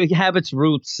 have its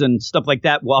roots and stuff like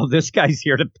that, while this guy's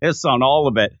here to piss on all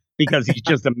of it because he's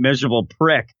just a miserable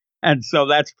prick. And so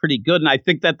that's pretty good. And I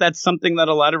think that that's something that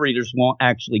a lot of readers won't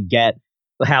actually get,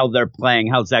 how they're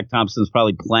playing, how Zach Thompson's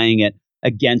probably playing it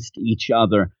against each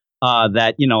other.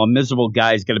 That, a miserable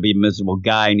guy is going to be a miserable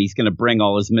guy, and he's going to bring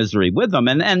all his misery with him.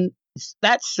 And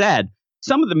that said,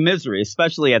 some of the misery,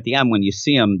 especially at the end when you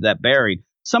see him that buried,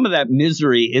 some of that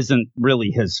misery isn't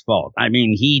really his fault. I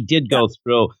mean, he did go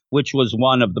through, which was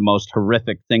one of the most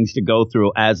horrific things to go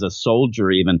through as a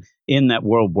soldier, even in that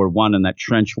World War I and that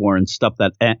trench war and stuff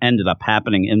that ended up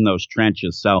happening in those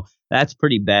trenches. So that's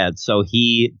pretty bad. So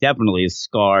he definitely is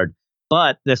scarred.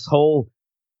 But this whole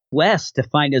quest to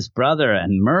find his brother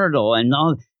and Myrtle and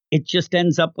all, it just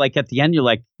ends up like at the end, you're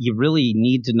like, you really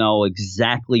need to know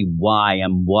exactly why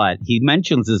and what. He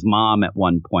mentions his mom at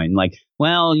one point, like,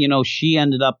 well, she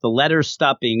ended up, the letters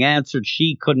stopped being answered.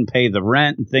 She couldn't pay the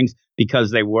rent and things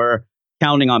because they were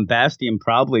counting on Bastian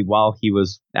probably while he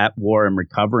was at war and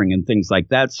recovering and things like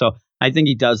that. So I think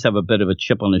he does have a bit of a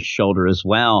chip on his shoulder as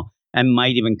well, and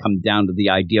might even come down to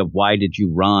the idea of why did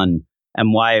you run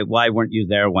and why weren't you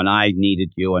there when I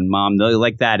needed you, and mom,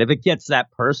 like that. If it gets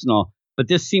that personal. But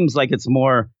this seems like it's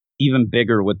more even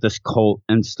bigger with this cult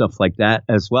and stuff like that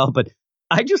as well. But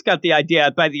I just got the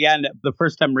idea by the end, the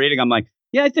first time reading, I'm like,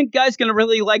 yeah, I think Guy's going to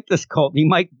really like this cult. He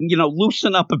might,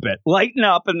 loosen up a bit, lighten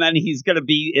up, and then he's going to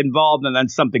be involved, and then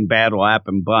something bad will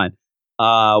happen. But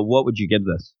what would you give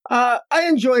this? I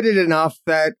enjoyed it enough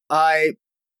that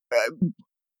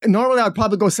normally I'd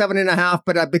probably go 7.5,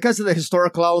 but because of the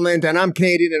historical element, and I'm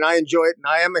Canadian and I enjoy it, and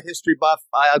I am a history buff,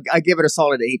 I give it a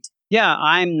solid 8. Yeah,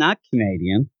 I'm not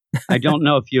Canadian. I don't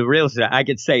know if you realize that. I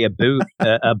could say a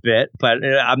bit, but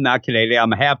I'm not Canadian.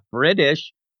 I'm half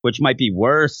British, which might be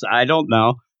worse. I don't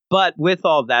know. But with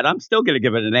all that, I'm still going to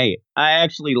give it an 8. I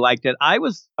actually liked it. I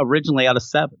was originally out of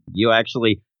 7. You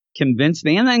actually convinced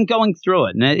me. And then going through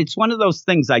it. And it's one of those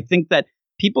things I think that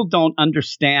people don't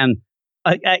understand.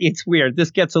 It's weird.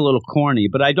 This gets a little corny,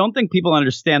 but I don't think people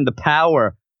understand the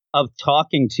power of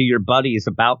talking to your buddies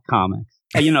about comics.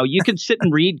 You can sit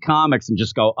and read comics and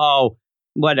just go, oh,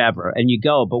 whatever, and you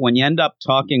go. But when you end up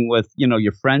talking with,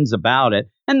 your friends about it,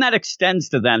 and that extends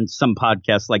to then some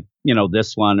podcasts like,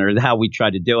 this one or how we try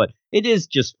to do it. It is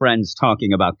just friends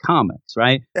talking about comics,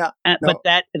 right? Yeah. But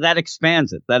that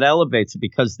expands it, that elevates it,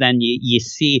 because then you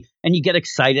see and you get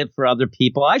excited for other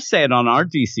people. I say it on our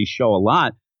DC show a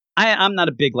lot. I'm not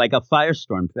a big like a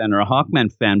Firestorm fan or a Hawkman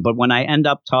fan, but when I end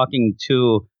up talking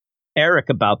to Eric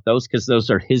about those, because those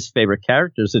are his favorite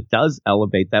characters, it does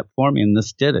elevate that for me, and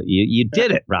this did it. You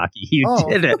did it, Rocky. You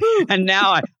did it. And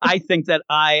now I think that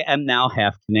I am now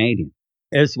half Canadian,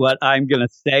 is what I'm going to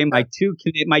say. My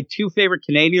two favorite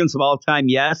Canadians of all time,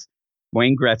 yes,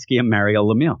 Wayne Gretzky and Mario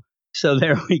Lemieux. So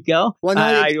there we go. Well,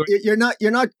 no,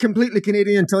 you're not completely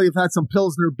Canadian until you've had some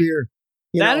Pilsner beer.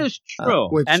 That is true.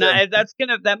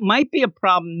 That might be a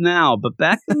problem now, but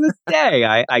back in the day,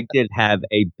 I did have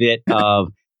a bit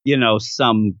of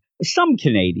some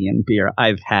Canadian beer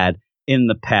I've had in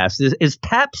the past. Is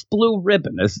Pabst Blue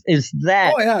Ribbon? Is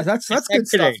that? Oh yeah, that's good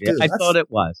stuff too. I thought it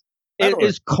was.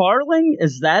 Is Carling?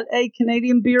 Is that a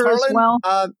Canadian beer as well?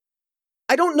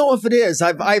 I don't know if it is.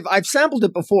 I've sampled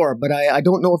it before, but I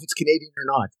don't know if it's Canadian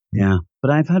or not. Yeah,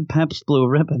 but I've had Pabst Blue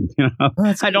Ribbon.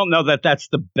 I don't know that that's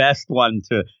the best one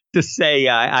to say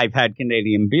I've had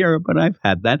Canadian beer, but I've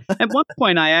had that. At one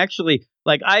point, I actually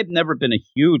I've never been a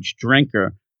huge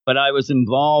drinker. But I was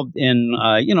involved in,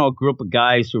 a group of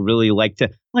guys who really like to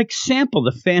sample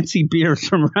the fancy beers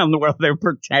from around the world. They're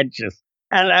pretentious.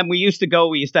 And we used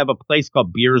to have a place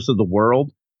called Beers of the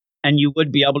World. And you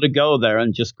would be able to go there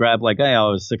and just grab a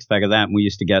 6-pack of that. And we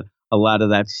used to get a lot of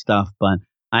that stuff. But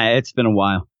it's been a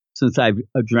while since I've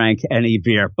drank any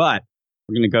beer. But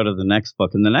we're going to go to the next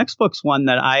book. And the next book's one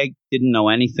that I didn't know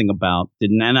anything about.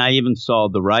 And I even saw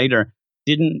the writer.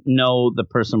 Didn't know the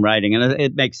person writing, and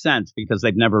it makes sense because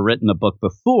they've never written a book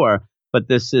before. But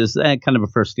this is kind of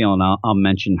a first deal, and I'll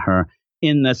mention her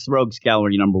in this Rogues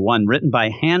Gallery #1, written by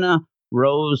Hannah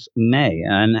Rose May,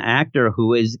 an actor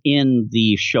who is in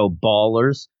the show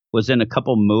Ballers, was in a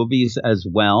couple movies as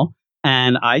well.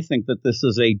 And I think that this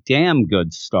is a damn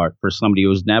good start for somebody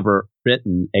who's never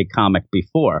written a comic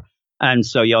before. And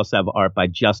so you also have art by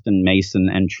Justin Mason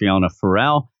and Triona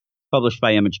Farrell, published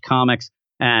by Image Comics.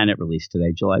 And it released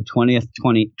today, July 20th,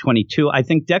 2022. I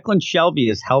think Declan Shelby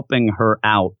is helping her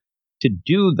out to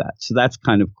do that. So that's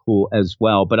kind of cool as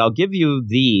well. But I'll give you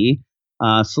the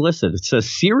solicit. It's a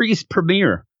series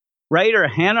premiere. Writer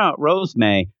Hannah Rose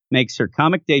May makes her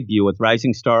comic debut with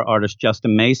rising star artist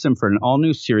Justin Mason for an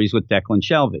all-new series with Declan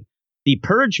Shelby. The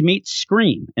Purge meets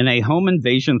Scream in a home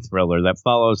invasion thriller that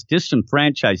follows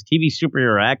disenfranchised TV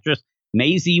superhero actress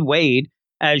Maisie Wade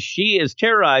as she is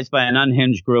terrorized by an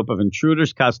unhinged group of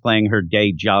intruders cosplaying her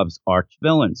day job's arch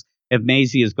villains. If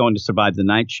Maisie is going to survive the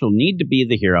night, she'll need to be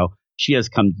the hero she has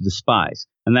come to despise.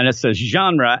 And then it says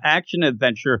genre, action,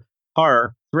 adventure,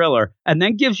 horror, thriller, and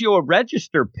then gives you a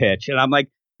register pitch. And I'm like,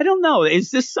 I don't know. Is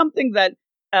this something that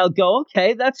I'll go,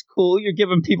 okay, that's cool. You're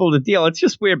giving people the deal. It's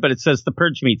just weird, but it says The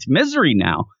Purge meets Misery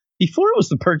now. Before it was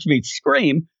The Purge meets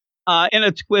Scream, in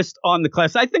a twist on the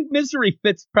class. I think Misery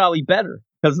fits probably better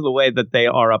because of the way that they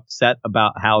are upset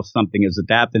about how something is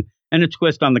adapted. And a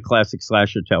twist on the classic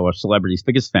slasher tale where celebrities'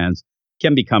 biggest fans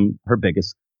can become her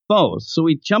biggest foes. So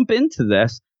we jump into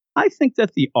this. I think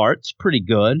that the art's pretty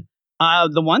good.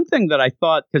 The one thing that I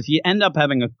thought, because you end up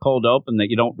having a cold open that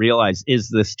you don't realize is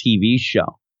this TV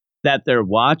show that they're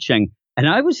watching. And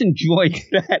I was enjoying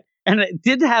that. And it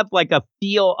did have like a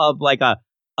feel of like a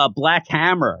Black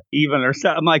Hammer even or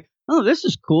something. I'm like, oh, this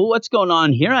is cool. What's going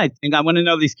on here? I think I want to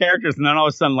know these characters. And then all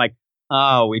of a sudden, like,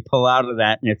 oh, we pull out of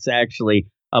that and it's actually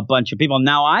a bunch of people.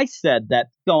 Now, I said that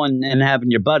going and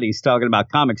having your buddies talking about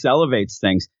comics elevates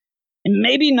things. And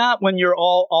maybe not when you're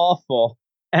all awful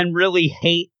and really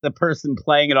hate the person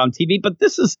playing it on TV. But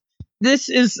this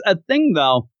is a thing,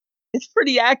 though. It's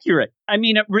pretty accurate. I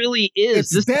mean, it really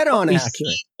is. It's dead on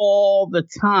accurate. All the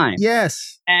time.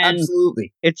 Yes, and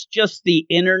absolutely. It's just the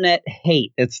internet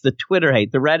hate. It's the Twitter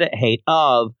hate, the Reddit hate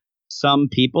of some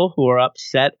people who are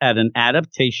upset at an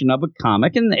adaptation of a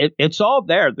comic. And it's all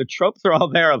there. The tropes are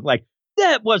all there of like,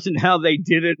 that wasn't how they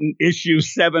did it in issue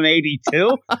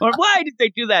 782. Or why did they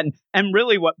do that? And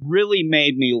really what really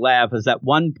made me laugh is at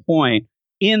one point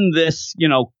in this,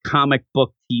 comic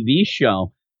book TV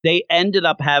show, they ended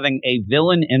up having a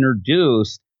villain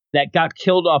introduced that got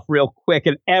killed off real quick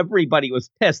and everybody was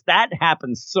pissed. That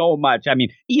happens so much. I mean,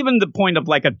 even the point of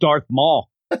like a Darth Maul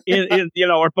or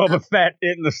Boba Fett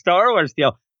in the Star Wars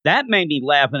deal, that made me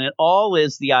laugh. And it all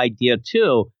is the idea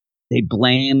too. They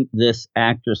blame this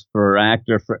actress or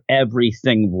actor for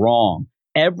everything wrong.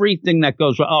 Everything that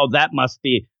goes wrong. Oh, that must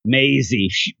be Maisie.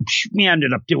 She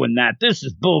ended up doing that. This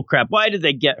is bullcrap. Why did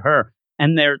they get her?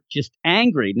 And they're just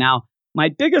angry. Now, my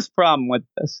biggest problem with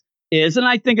this is, and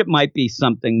I think it might be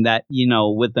something that,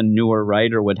 with a newer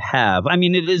writer would have. I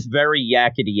mean, it is very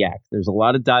yakety yak. There's a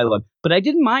lot of dialogue, but I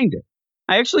didn't mind it.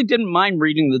 I actually didn't mind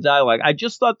reading the dialogue. I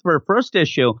just thought for a first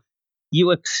issue,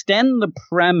 you extend the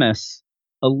premise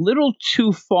a little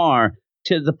too far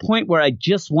to the point where I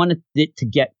just wanted it to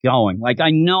get going. Like, I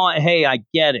know, hey, I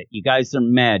get it. You guys are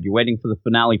mad. You're waiting for the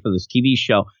finale for this TV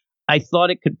show. I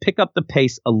thought it could pick up the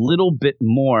pace a little bit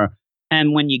more.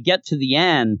 And when you get to the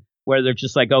end where they're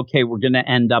just like, okay, we're going to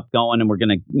end up going and we're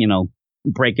going to,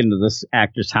 break into this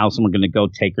actor's house and we're going to go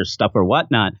take her stuff or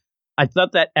whatnot. I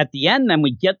thought that at the end, then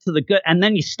we get to the good and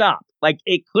then you stop. Like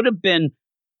it could have been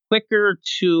quicker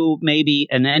to maybe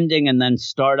an ending and then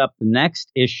start up the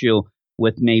next issue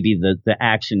with maybe the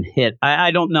action hit.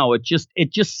 I don't know. It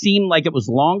just seemed like it was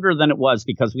longer than it was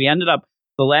because we ended up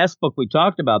the last book we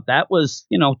talked about. That was,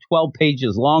 12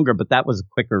 pages longer, but that was a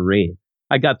quicker read.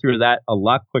 I got through that a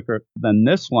lot quicker than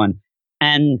this one.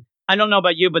 And I don't know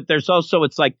about you, but there's also,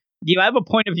 it's like, you have a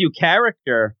point of view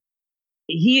character.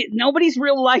 Nobody's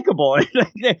real likable.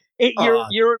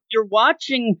 You're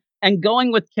watching and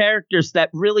going with characters that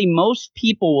really most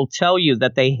people will tell you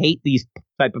that they hate these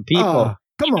type of people.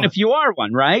 Come on. If you are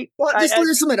one, right? Well, just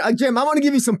listen a minute. Jim, I want to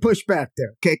give you some pushback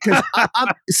there. Okay. Cause I'm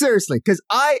seriously, because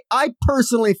I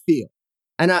personally feel,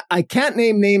 and I can't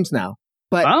name names now,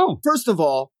 but first of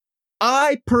all,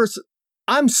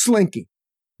 I'm Slinky.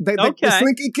 The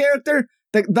Slinky character,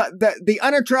 the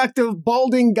unattractive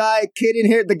balding kid in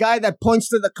here, the guy that points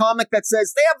to the comic that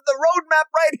says, they have the roadmap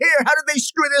right here. How did they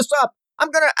screw this up? I'm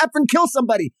going to effing kill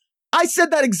somebody. I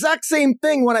said that exact same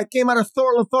thing when I came out of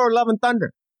Thor, Love and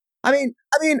Thunder. I mean,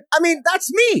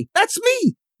 that's me. That's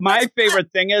me. My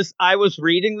favorite thing is I was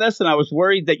reading this and I was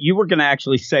worried that you were going to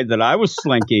actually say that I was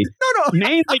Slinky. No.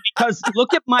 Mainly because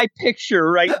look at my picture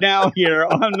right now here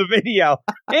on the video.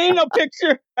 Ain't no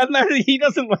picture. And then he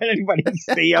doesn't let anybody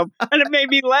see him. And it made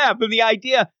me laugh. And the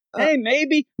idea, hey,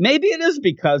 maybe it is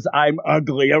because I'm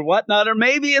ugly or whatnot. Or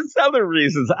maybe it's other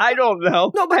reasons. I don't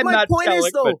know. No, but my point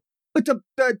is, though, but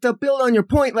to build on your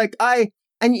point, like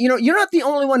and you're not the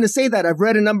only one to say that. I've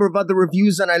read a number of other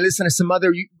reviews and I listened to some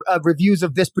other reviews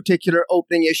of this particular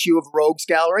opening issue of Rogues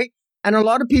Gallery. And a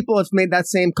lot of people have made that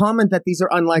same comment that these are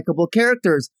unlikable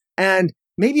characters. And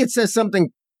maybe it says something,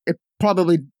 it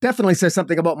definitely says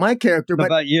something about my character. But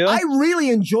about you? I really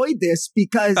enjoyed this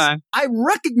because I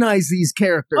recognize these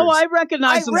characters. Oh, I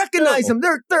recognize them.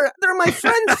 They're my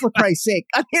friends for Christ's sake.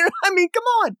 I mean, come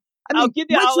on. I'll ask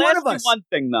you one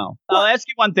thing, though. I'll ask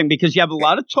you one thing because you have a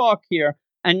lot of talk here.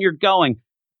 And you're going,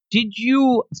 did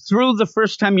you, through the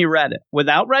first time you read it,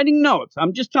 without writing notes,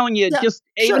 I'm just telling you,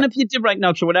 even if you did write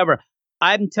notes or whatever,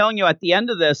 I'm telling you at the end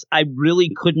of this, I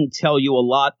really couldn't tell you a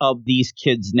lot of these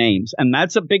kids' names. And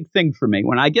that's a big thing for me.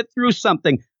 When I get through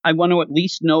something, I want to at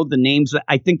least know the names.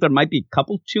 I think there might be a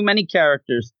couple too many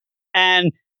characters.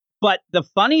 And But the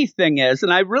funny thing is,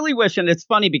 and I really wish, and it's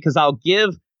funny because I'll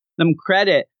give them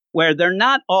credit where they're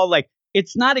not all like,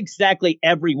 it's not exactly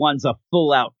everyone's a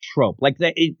full out trope. Like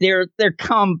they're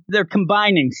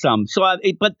combining some. So,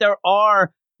 but there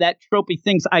are that tropey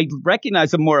things. I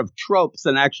recognize them more of tropes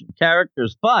than actual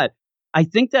characters. But I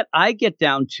think that I get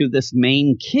down to this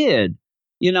main kid,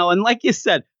 and like you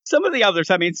said, some of the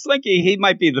others, I mean, Slinky, he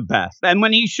might be the best. And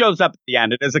when he shows up at the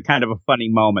end, it is a kind of a funny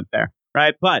moment there,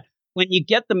 right? But when you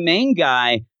get the main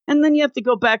guy, and then you have to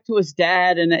go back to his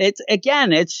dad, and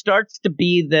it starts to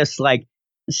be this like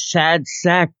sad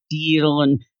sack deal.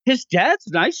 And his dad's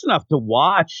nice enough to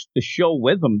watch the show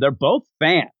with him. They're both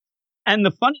fans. And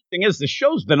the funny thing is, the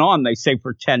show's been on, they say,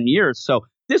 for 10 years. So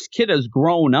this kid has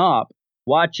grown up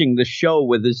watching the show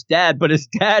with his dad, but his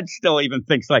dad still even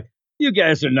thinks like, you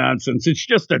guys are nonsense. It's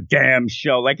just a damn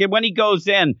show. Like when he goes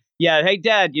in, yeah, hey,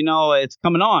 Dad, it's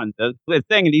coming on, the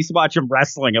thing, and he's watching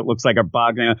wrestling. It looks like a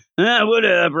Bogdan,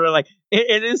 whatever. Like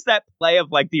it is that play of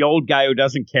like the old guy who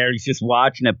doesn't care. He's just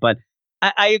watching it. But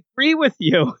I agree with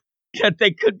you that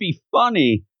they could be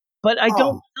funny, but I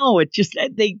don't know. It just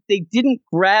they didn't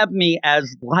grab me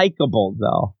as likable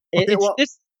though.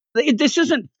 This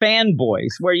isn't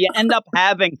Fanboys where you end up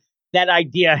having that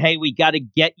idea, hey, we got to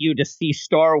get you to see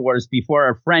Star Wars before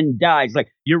our friend dies. Like,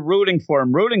 you're rooting for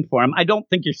him. I don't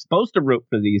think you're supposed to root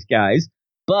for these guys,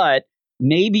 but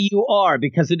maybe you are,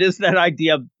 because it is that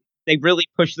idea of they really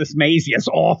push this Maisie as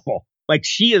awful. Like,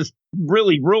 she has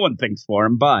really ruined things for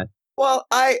him, but... Well,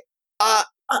 I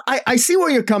see where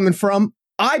you're coming from.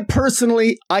 I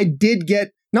personally, I did get...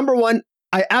 Number one,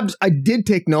 I did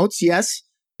take notes, yes,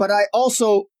 but I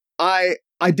also...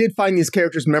 I did find these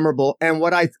characters memorable, and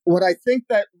what I think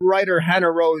that writer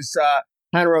Hannah Rose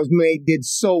May did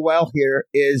so well here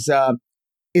is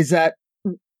that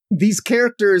these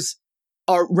characters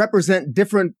represent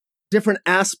different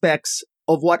aspects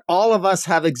of what all of us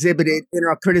have exhibited in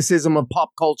our criticism of pop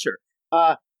culture.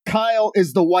 Kyle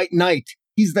is the white knight.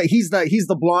 He's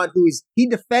the blonde he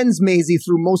defends Maisie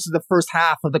through most of the first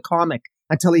half of the comic.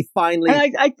 Until he finally...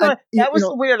 And I thought that was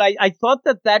weird. I thought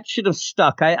that should have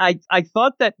stuck. I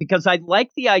thought that because I like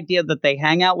the idea that they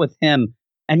hang out with him.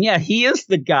 And yeah, he is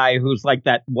the guy who's like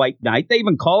that white knight. They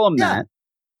even call him that.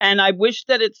 And I wish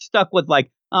that it stuck with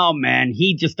like, oh man,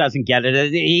 he just doesn't get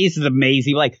it. He's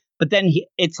amazing. Like, but then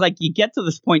it's like you get to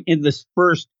this point in this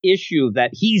first issue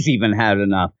that he's even had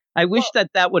enough. I wish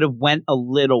that would have went a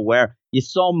little where you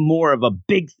saw more of a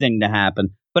big thing to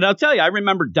happen. But I'll tell you, I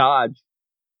remember Dodge.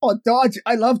 Oh, Dodge.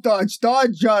 I love Dodge.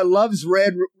 Dodge loves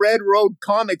Red Road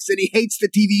comics, and he hates the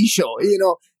TV show.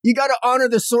 You got to honor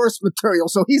the source material.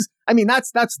 So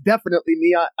that's definitely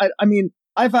me. I mean,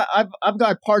 I've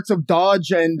got parts of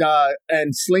Dodge and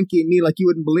Slinky in me like you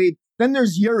wouldn't believe. Then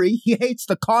there's Yuri. He hates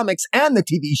the comics and the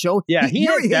TV show. Yeah,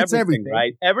 Yuri hates everything,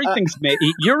 right? Everything's me.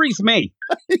 Yuri's me.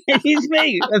 He's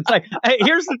me. It's like,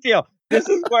 here's the deal. This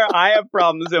is where I have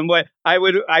problems, and what I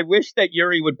wish that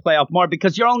Yuri would play off more,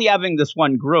 because you're only having this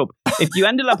one group. If you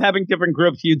ended up having different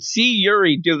groups, you'd see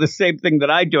Yuri do the same thing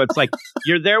that I do. It's like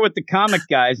you're there with the comic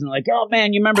guys, and like, oh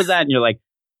man, you remember that? And you're like,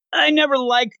 I never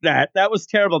liked that. That was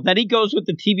terrible. Then he goes with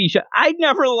the TV show. I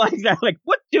never liked that. Like,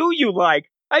 what do you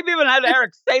like? I've even had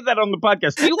Eric say that on the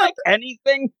podcast. Do you like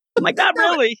anything? I'm like, not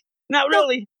really. Not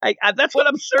really. That's what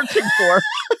I'm searching for.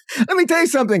 Let me tell you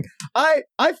something. I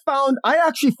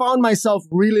actually found myself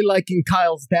really liking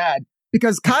Kyle's dad,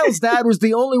 because Kyle's dad was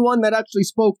the only one that actually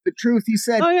spoke the truth. He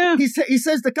said, he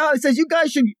says to Kyle, he says, you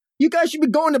guys should be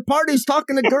going to parties,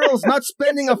 talking to girls, not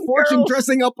spending a fortune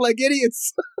dressing up like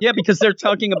idiots. Yeah, because they're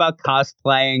talking about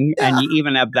cosplaying, and you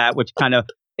even have that, which kind of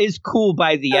is cool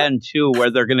by the end too,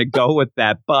 where they're going to go with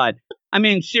that. But I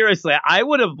mean, seriously, I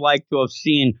would have liked to have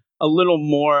seen a little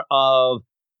more of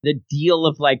the deal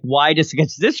of like, why does,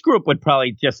 because this group would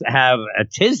probably just have a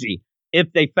tizzy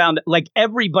if they found it. Like,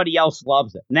 everybody else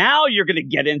loves it. Now you're going to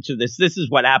get into this. This is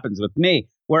what happens with me,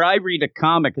 where I read a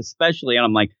comic, especially, and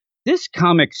I'm like, this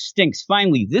comic stinks.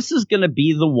 Finally, this is going to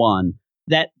be the one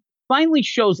that finally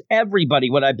shows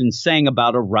everybody what I've been saying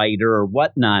about a writer or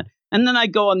whatnot. And then I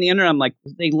go on the internet, I'm like,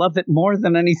 they love it more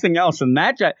than anything else. And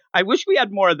that, I wish we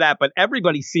had more of that, but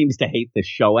everybody seems to hate this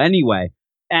show anyway.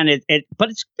 And but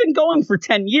it's been going for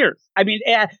 10 years. I mean,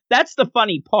 that's the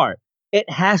funny part. It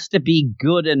has to be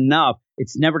good enough.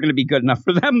 It's never going to be good enough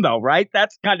for them, though, right?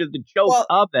 That's kind of the joke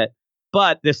of it.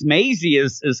 But this Maisie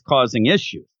is causing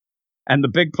issues. And the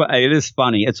big it is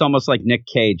funny. It's almost like Nick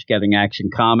Cage getting Action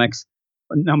Comics.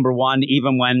 Number one,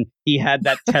 even when he had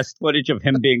that test footage of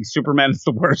him being Superman, it's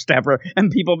the worst ever, and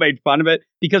people made fun of it,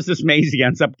 because this Maisie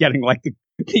ends up getting like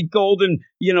the golden,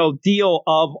 deal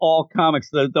of all comics,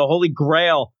 the holy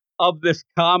grail of this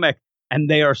comic. and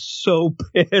they are so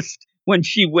pissed when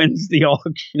she wins the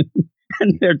auction.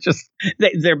 And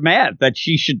they're mad that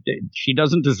she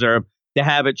doesn't deserve to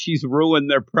have it. She's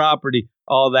ruined their property,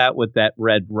 all that with that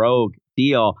Red Rogue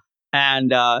deal.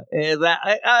 And I'll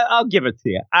give it to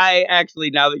you. I actually,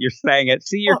 now that you're saying it,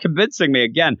 see, you're convincing me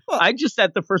again. I just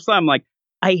at the first time, like,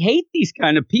 I hate these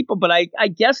kind of people, but I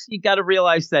guess you got to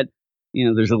realize that,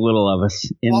 there's a little of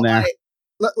us in there.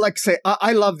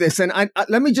 I love this. And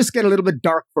let me just get a little bit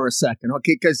dark for a second,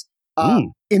 okay? Because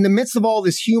in the midst of all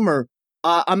this humor,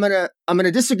 I'm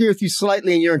gonna disagree with you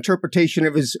slightly in your interpretation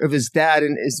of his dad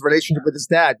and his relationship with his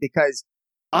dad, because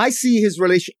I see his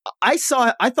relation. I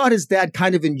thought his dad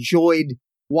kind of enjoyed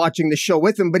watching the show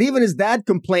with him, but even his dad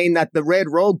complained that the Red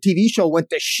Rogue TV show went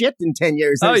to shit in 10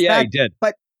 years. He did.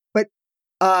 But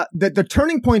the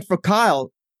turning point for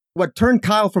Kyle, what turned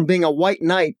Kyle from being a white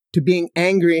knight to being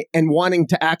angry and wanting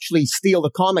to actually steal the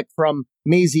comic from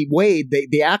Maisie Wade,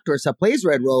 the actress that plays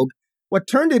Red Rogue, what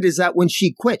turned it is that when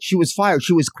she quit, she was fired.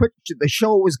 She was quit. The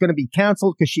show was going to be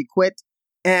canceled because she quit.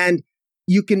 And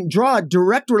you can draw a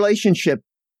direct relationship.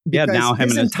 Yeah, now him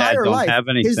and his dad don't have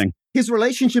anything. His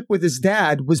relationship with his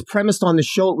dad was premised on the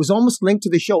show. It was almost linked to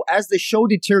the show. As the show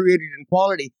deteriorated in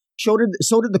quality, so did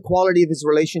the quality of his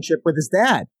relationship with his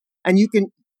dad. And you can,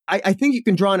 I think you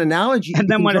can draw an analogy. And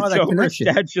then when it's over, his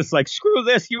dad's just like, screw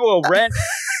this, you owe rent.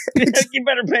 You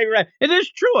better pay rent. It is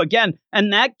true, again.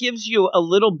 And that gives you a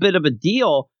little bit of a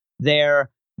deal there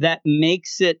that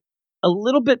makes it a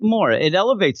little bit more. It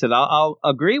elevates it. I'll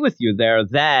agree with you there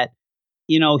that,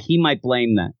 he might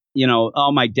blame that.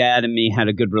 My dad and me had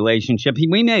a good relationship.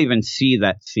 We may even see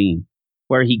that scene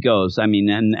where he goes,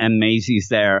 and Maisie's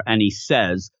there, and he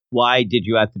says, why did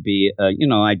you have to be,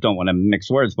 I don't want to mix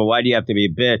words, but why do you have to be a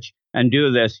bitch and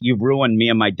do this? You've ruined me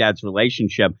and my dad's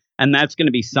relationship. And that's going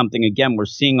to be something, again, we're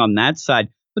seeing on that side.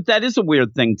 But that is a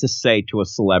weird thing to say to a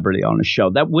celebrity on a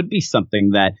show. That would be something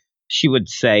that she would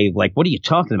say, like, what are you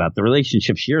talking about? The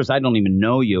relationship's yours. I don't even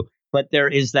know you. But there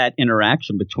is that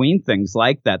interaction between things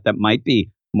like that might be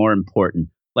more important,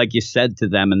 like you said to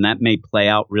them, and that may play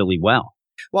out really well.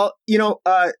 Well,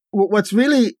 what's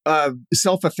really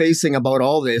self-effacing about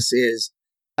all this is,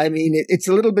 it's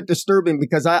a little bit disturbing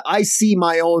because I see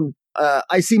my own,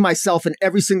 I see myself in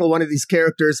every single one of these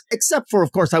characters, except for,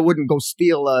 of course, I wouldn't go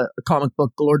steal a comic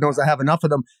book. Lord knows I have enough of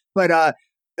them. But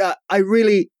I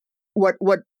really, what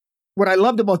I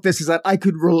loved about this is that I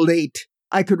could relate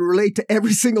to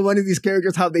every single one of these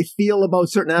characters, how they feel about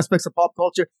certain aspects of pop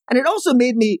culture. And it also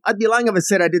made me, I'd be lying if I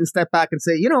said I didn't step back and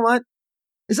say, you know what?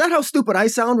 Is that how stupid I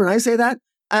sound when I say that?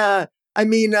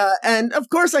 And of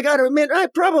course, I got to admit, I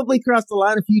probably crossed the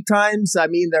line a few times.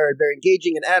 They're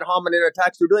engaging in ad hominem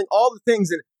attacks. They're doing all the things.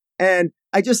 And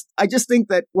I just think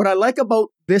that what I like about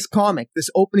this comic, this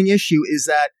opening issue, is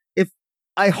that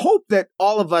I hope that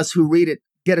all of us who read it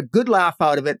get a good laugh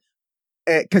out of it,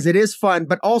 because it is fun,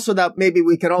 but also that maybe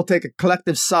we can all take a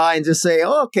collective sigh and just say,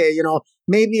 oh, okay,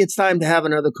 maybe it's time to have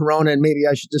another Corona and maybe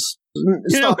I should just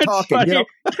stop talking. Funny?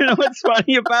 What's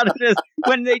funny about it is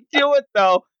when they do it,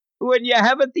 though, when you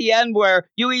have at the end where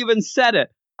you even said it,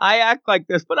 I act like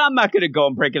this, but I'm not going to go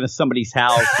and break into somebody's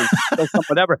house and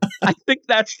whatever. I think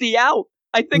that's the out.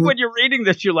 I think when you're reading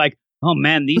this, you're like, oh,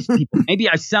 man, these people, maybe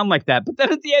I sound like that. But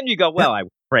then at the end, you go, well, I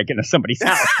break into somebody's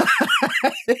house.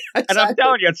 Exactly. And I'm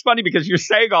telling you, it's funny because you're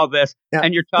saying all this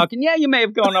and you're talking, you may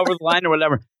have gone over the line or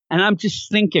whatever. And I'm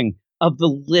just thinking of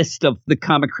the list of the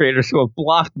comic creators who have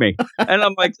blocked me. And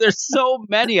I'm like, there's so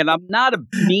many, and I'm not a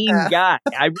mean guy.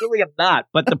 I really am not.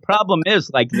 But the problem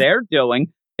is, like they're doing,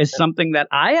 is something that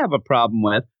I have a problem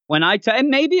with. When and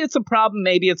maybe it's a problem,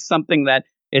 maybe it's something that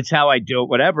it's how I do it,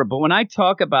 whatever. But when I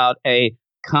talk about a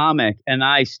comic and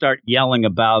I start yelling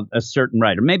about a certain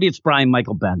writer, maybe it's Brian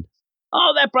Michael Bendis.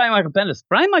 Oh, that Brian Michael Bendis.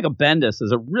 Brian Michael Bendis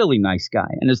is a really nice guy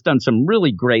and has done some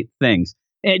really great things.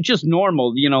 And just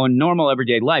normal, in normal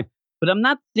everyday life. But I'm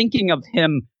not thinking of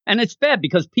him. And it's bad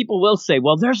because people will say,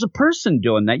 well, there's a person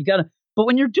doing that. But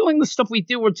when you're doing the stuff we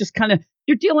do, we're just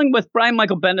you're dealing with Brian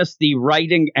Michael Bendis, the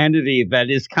writing entity that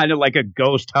is kind of like a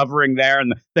ghost hovering there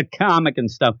and the comic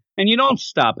and stuff. And you don't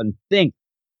stop and think.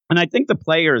 And I think the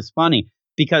player is funny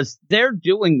because they're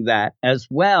doing that as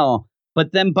well.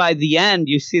 But then by the end,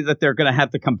 you see that they're going to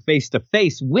have to come face to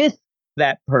face with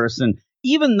that person,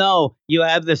 even though you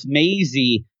have this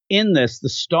Maisie in this, the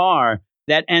star,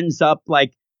 that ends up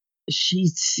like she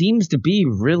seems to be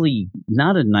really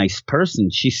not a nice person.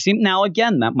 Now,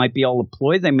 again, that might be all a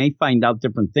ploy. They may find out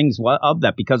different things of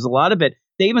that because a lot of it,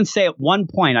 they even say at one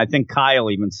point, I think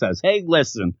Kyle even says, hey,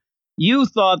 listen, you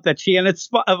thought that and it's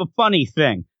a funny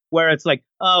thing. where it's like,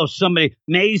 oh,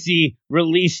 Maisie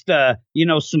released,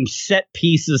 some set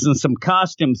pieces and some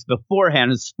costumes beforehand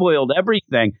and spoiled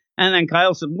everything. And then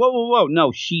Kyle said, whoa,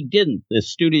 no, she didn't. The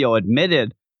studio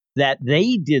admitted that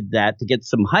they did that to get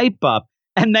some hype up.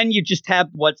 And then you just have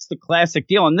what's the classic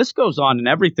deal. And this goes on in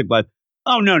everything, but,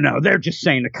 oh, no, they're just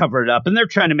saying to cover it up. And they're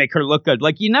trying to make her look good.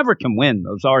 Like, you never can win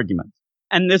those arguments.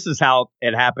 And this is how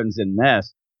it happens in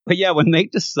this. But yeah, when they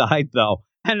decide, though,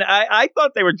 and I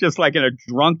thought they were just like in a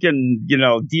drunken,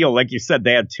 deal. Like you said,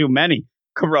 they had too many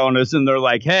Coronas. And they're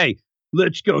like, hey,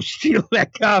 let's go steal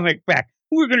that comic back.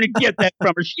 We're going to get that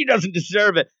from her. She doesn't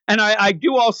deserve it. And I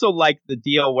do also like the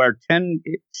deal where 10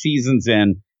 seasons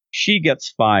in, she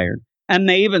gets fired. And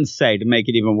they even say, to make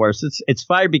it even worse, it's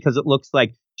fired because it looks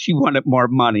like she wanted more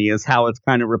money, is how it's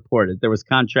kind of reported. There was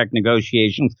contract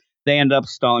negotiations. They end up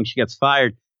stalling. She gets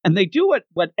fired. And they do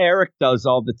what Eric does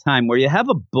all the time, where you have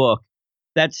a book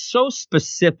that's so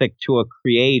specific to a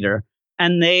creator,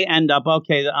 and they end up,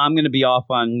 okay, I'm going to be off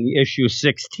on issue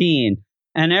 16.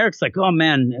 And Eric's like, oh,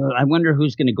 man, I wonder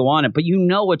who's going to go on it. But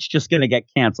it's just going to get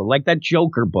canceled. Like that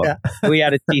Joker book we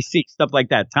had at DC, stuff like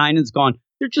that. Tynan's gone.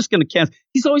 They're just going to cancel.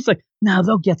 He's always like, no,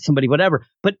 they'll get somebody, whatever.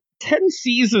 But 10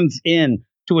 seasons in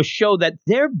to a show that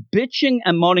they're bitching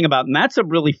and moaning about, and that's a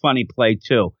really funny play,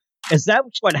 too, is that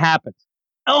what happens?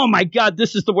 Oh, my God,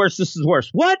 this is the worst. This is the worst.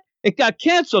 What? It got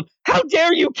canceled. How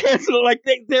dare you cancel it? Like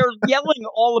they're yelling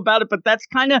all about it. But that's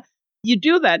kind of, you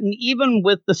do that. And even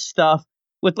with the stuff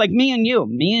with like me and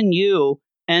you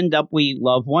end up, we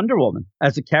love Wonder Woman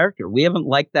as a character. We haven't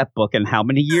liked that book in how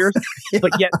many years,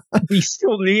 but yet we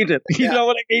still need it. You know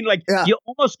what I mean? Like you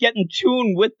almost get in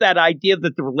tune with that idea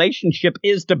that the relationship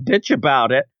is to bitch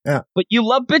about it, but you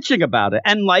love bitching about it.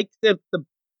 And like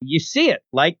you see it,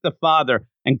 like the father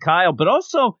and Kyle, but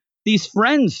also these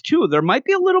friends too. There might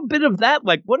be a little bit of that.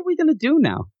 Like, what are we going to do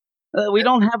now? We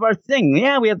don't have our thing.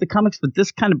 Yeah, we have the comics, but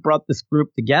this kind of brought this group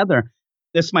together.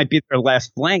 This might be their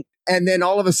last flank. And then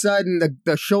all of a sudden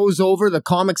the show's over, the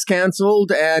comic's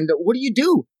canceled. And what do you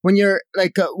do when you're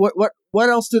like, what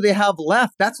else do they have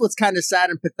left? That's what's kind of sad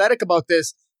and pathetic about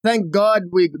this. Thank God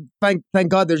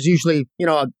thank God there's usually,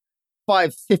 50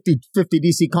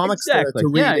 DC comics to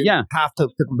read have to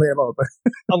complain about.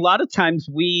 A lot of times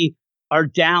we are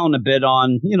down a bit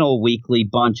on, a weekly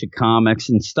bunch of comics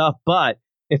and stuff. But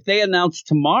if they announce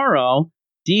tomorrow,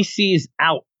 DC's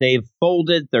out, they've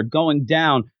folded, they're going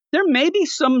down, there may be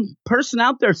some person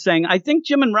out there saying, I think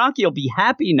Jim and Rocky will be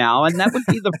happy now. And that would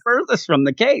be the furthest from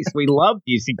the case. We love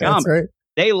DC Comics. Right.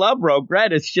 They love Rogue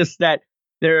Red. It's just that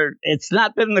it's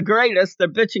not been the greatest. They're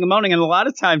bitching and moaning. And a lot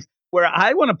of times where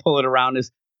I want to pull it around is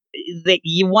that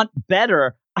you want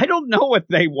better. I don't know what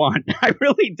they want. I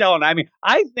really don't. I mean,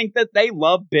 I think that they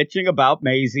love bitching about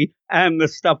Maisie, and the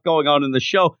stuff going on in the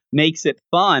show makes it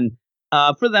fun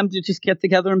for them to just get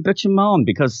together and bitch and moan,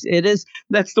 because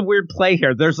that's the weird play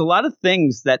here. There's a lot of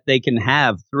things that they can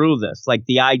have through this, like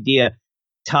the idea,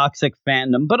 toxic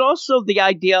fandom, but also the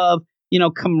idea of,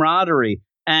 camaraderie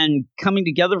and coming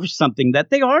together for something that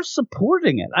they are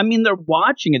supporting it. I mean, they're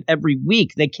watching it every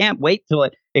week. They can't wait till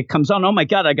it comes on. Oh my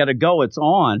God, I got to go. It's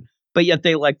on. But yet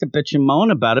they like to bitch and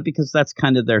moan about it because that's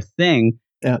kind of their thing.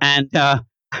 Yeah. And I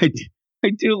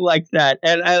do like that.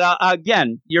 And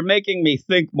again, you're making me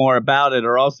think more about it,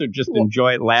 or also just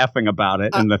enjoy laughing about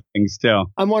it and the things too.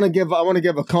 I want to give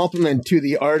a compliment to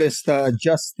the artist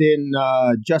Justin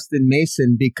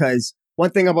Mason, because one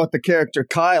thing about the character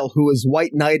Kyle, who is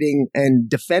white knighting and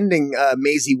defending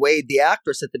Maisie Wade, the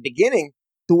actress, at the beginning,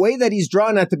 the way that he's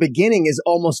drawn at the beginning is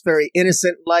almost very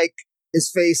innocent. Like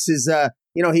his face is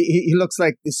he looks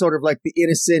like sort of like the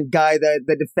innocent guy,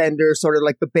 the defender, sort of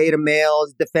like the beta male,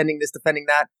 defending this, defending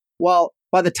that. Well,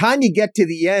 by the time you get to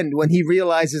the end, when he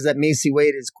realizes that Maisie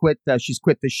Wade has quit, she's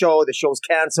quit the show's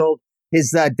canceled.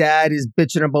 His dad is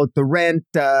bitching about the rent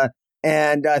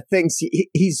and things.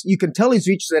 You can tell he's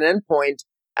reached an end point.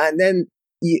 And then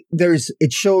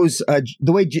it shows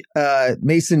the way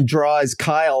Mason draws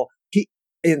Kyle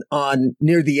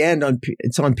near the end.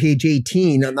 It's on page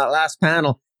 18 on that last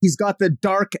panel. He's got the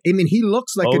dark. I mean, he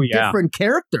looks like a different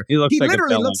character. He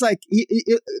literally looks like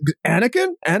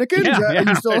Anakin.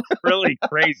 Yeah. Still... It's really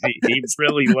crazy. He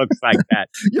really looks like that.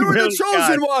 You're really the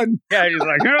chosen one. Yeah, he's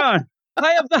like,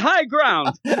 I have the high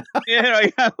ground.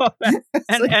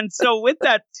 And so with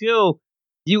that too,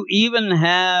 you even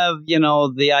have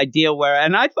the idea where,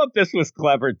 and I thought this was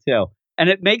clever too, and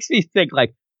it makes me think,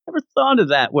 like, I never thought of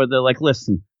that, where they're like,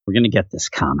 listen, we're going to get this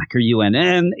comic, or you in,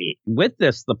 and with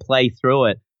this, the play through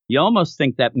it. You almost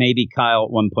think that maybe Kyle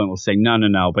at one point will say,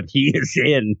 no, but he is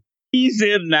in. He's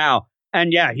in now.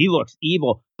 And yeah, he looks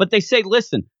evil. But they say,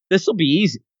 listen, this will be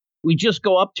easy. We just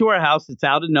go up to her house. It's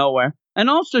out of nowhere. And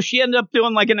also, she ended up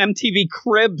doing like an MTV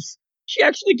Cribs. She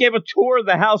actually gave a tour of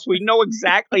the house. We know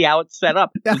exactly how it's set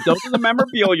up. You go to the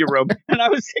memorabilia room. And I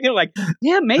was thinking like,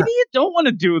 yeah, maybe you don't want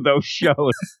to do those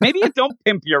shows. Maybe you don't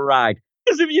pimp your ride.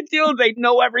 Because if you do, they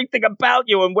know everything about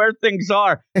you and where things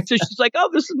are. So she's like, oh,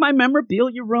 this is my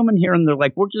memorabilia room in here. And they're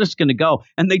like, we're just going to go.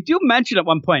 And they do mention at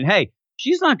one point, hey,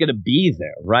 she's not going to be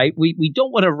there, right? We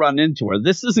don't want to run into her.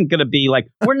 This isn't going to be like,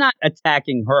 we're not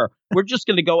attacking her. We're just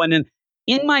going to go in. And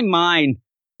in my mind,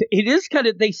 it is kind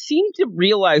of, they seem to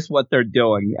realize what they're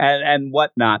doing and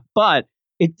whatnot. But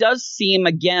it does seem,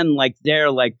 again, like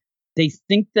they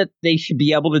think that they should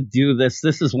be able to do this.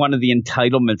 This is one of the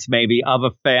entitlements maybe of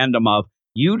a fandom of,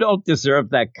 you don't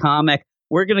deserve that comic.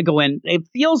 We're going to go in. It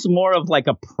feels more of like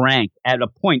a prank at a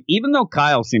point, even though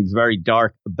Kyle seems very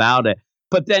dark about it.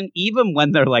 But then even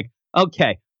when they're like,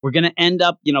 okay, we're going to end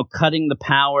up, cutting the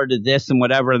power to this and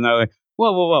whatever. And they're like,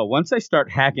 whoa. Once I start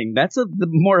hacking, that's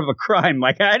more of a crime.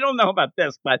 Like, I don't know about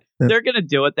this, but they're going to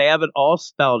do it. They have it all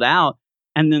spelled out.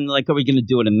 And then like, are we going to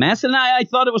do it in mass? And I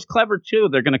thought it was clever, too.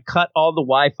 They're going to cut all the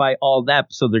Wi-Fi, all that.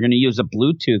 So they're going to use a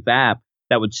Bluetooth app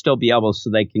that would still be able so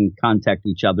they can contact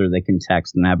each other. They can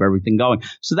text and have everything going.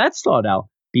 So that's thought out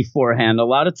beforehand. A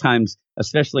lot of times,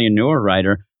 especially a newer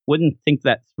writer, wouldn't think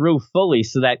that through fully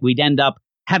so that we'd end up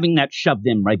having that shoved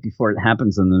in right before it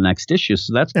happens in the next issue.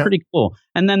 So that's pretty cool.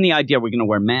 And then the idea we're going to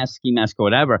wear ski mask or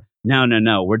whatever.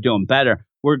 No. We're doing better.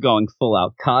 We're going full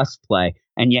out cosplay.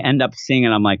 And you end up seeing it.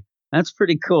 I'm like, that's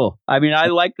pretty cool. I mean, I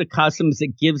like the costumes.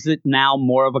 It gives it now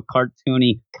more of a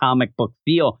cartoony comic book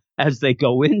feel as they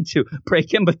go into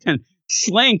break in. But then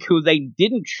Slink, who they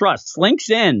didn't trust, Slink's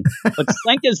in, but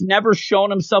Slink has never shown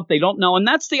himself. They don't know. And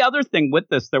that's the other thing with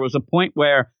this. There was a point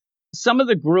where some of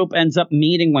the group ends up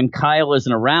meeting when Kyle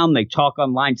isn't around. They talk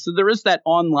online. So there is that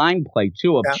online play,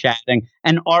 too, of chatting.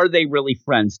 And are they really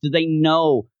friends? Do they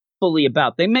know fully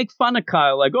about? They make fun of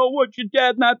Kyle, like, oh, would your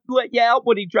dad not let you out?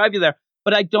 Would he drive you there?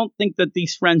 But I don't think that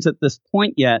these friends at this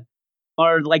point yet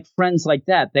are like friends like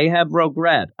that. They have Rogue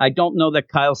Red. I don't know that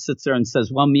Kyle sits there and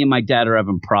says, well, me and my dad are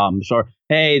having problems, or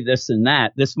hey, this and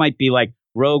that. This might be like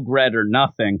Rogue Red or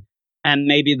nothing. And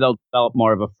maybe they'll develop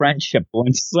more of a friendship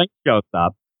when Slink shows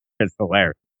up. It's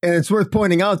hilarious. And it's worth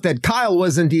pointing out that Kyle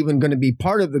wasn't even going to be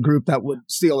part of the group that would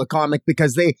steal a comic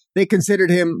because they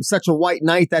considered him such a white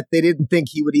knight that they didn't think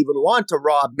he would even want to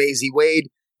rob Maisie Wade.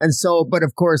 And so, but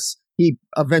of course, he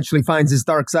eventually finds his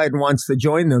dark side and wants to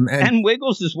join them. And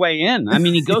wiggles his way in. I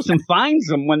mean, he goes and finds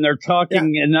them when they're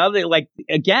talking another, like,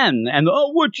 again, and,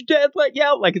 oh, would your dad let you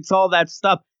out? Like, it's all that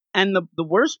stuff. And the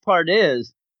worst part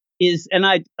is,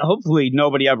 and hopefully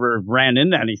nobody ever ran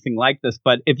into anything like this,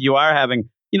 but if you are having,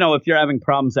 if you're having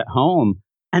problems at home,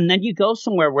 and then you go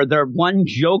somewhere where their one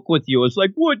joke with you is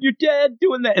like, would your dad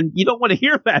doing that? And you don't want to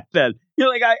hear that then. You're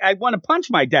like, I want to punch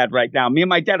my dad right now. Me and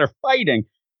my dad are fighting.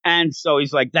 And so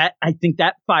he's like, that. I think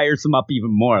that fires him up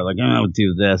even more. Like, oh,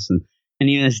 do this. And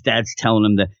even his dad's telling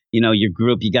him that, your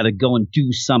group, you got to go and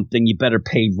do something. You better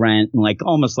pay rent. And like,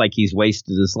 almost like he's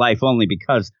wasted his life only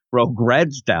because Rogue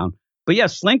Red's down. But yeah,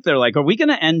 Slink, they're like, are we going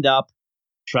to end up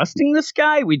trusting this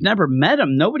guy? We've never met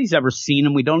him. Nobody's ever seen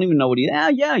him. We don't even know what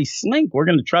he's Slink. We're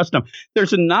going to trust him.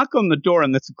 There's a knock on the door,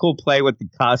 and that's a cool play with the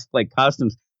cosplay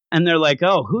costumes. And they're like,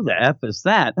 oh, who the F is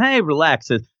that? Hey, relax.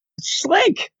 It's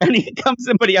Slink. And he comes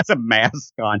in, but he has a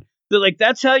mask on. They're like,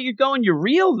 that's how you're going. You're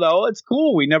real, though. It's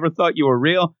cool. We never thought you were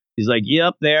real. He's like,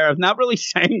 yep, there. Not really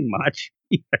saying much.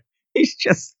 He's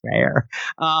just there.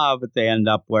 But they end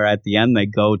up where at the end they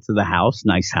go to the house,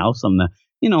 nice house on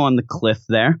the, on the cliff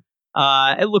there.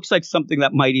 It looks like something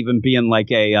that might even be in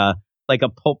like a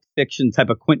Pulp Fiction type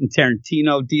of Quentin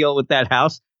Tarantino deal with that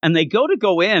house. And they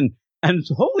go in, and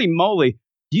holy moly,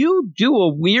 you do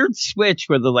a weird switch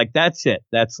where they're like, that's it.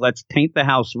 Let's paint the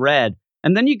house red.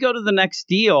 And then you go to the next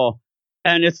deal,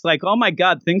 and it's like, oh my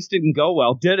God, things didn't go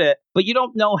well, did it? But you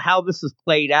don't know how this is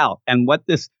played out and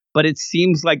but it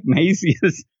seems like Maisie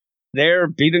is there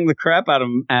beating the crap out of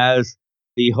him as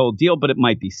the whole deal, but it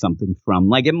might be something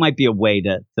it might be a way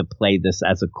to play this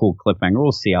as a cool cliffhanger.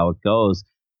 We'll see how it goes.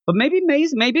 But maybe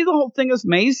the whole thing is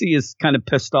Maisie is kind of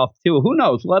pissed off too. Who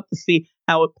knows? We'll have to see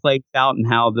how it plays out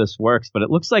and how this works. But it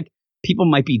looks like people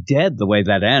might be dead the way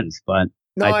that ends. But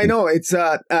no, I know it's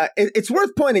worth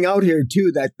pointing out here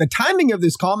too that the timing of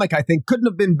this comic, I think, couldn't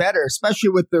have been better, especially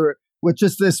with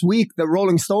just this week, the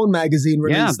Rolling Stone magazine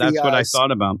released. Yeah, that's what I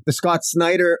thought about. The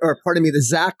the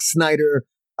Zack Snyder.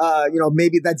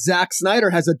 Maybe that Zack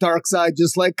Snyder has a dark side,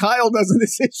 just like Kyle does in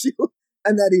this issue,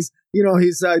 and that he's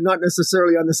not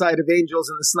necessarily on the side of angels,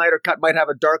 and the Snyder Cut might have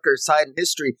a darker side in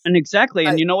history. And exactly,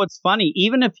 and you know what's funny?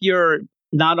 Even if you're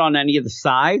not on any of the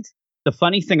sides, the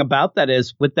funny thing about that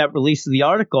is, with that release of the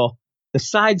article, the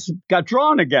sides got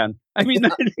drawn again. I mean,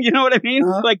 you know what I mean?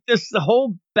 Like this, the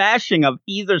whole bashing of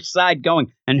either side going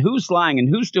and who's lying and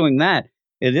who's doing that.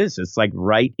 It's like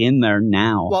right in there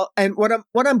now. Well, and what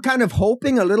I'm kind of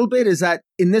hoping a little bit is that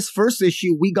in this first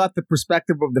issue, we got the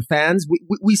perspective of the fans.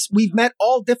 We've met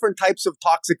all different types of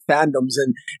toxic fandoms,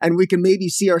 and we can maybe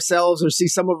see ourselves or see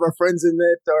some of our friends in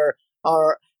it,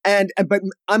 but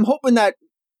I'm hoping that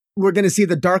we're going to see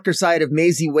the darker side of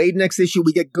Maisie Wade next issue.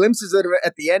 We get glimpses of it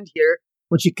at the end here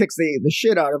when she kicks the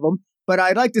shit out of him. But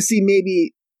I'd like to see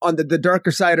maybe on the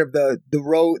darker side of the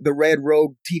Red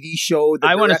Rogue TV show.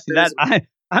 I want to see that.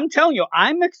 I'm telling you,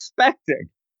 I'm expecting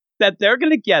that they're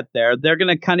going to get there. They're going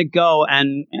to kind of go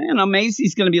and,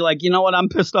 Maisie's going to be like, you know what? I'm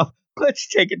pissed off. Let's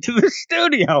take it to the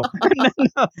studio.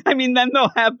 And then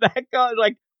they'll have that go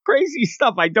like crazy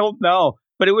stuff. I don't know,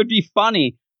 but it would be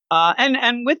funny.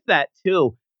 And with that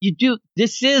too,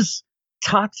 this is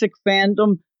toxic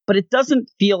fandom, but it doesn't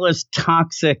feel as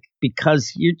toxic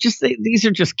because these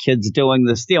are just kids doing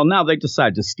this deal. Now they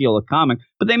decide to steal a comic,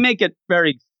 but they make it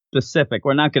very specific.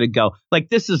 We're not going to go like,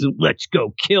 this isn't let's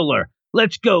go kill her.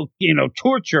 Let's go,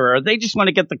 torture her. They just want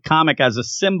to get the comic as a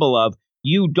symbol of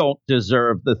you don't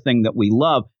deserve the thing that we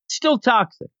love. Still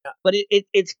toxic, but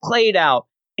it's played out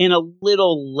in a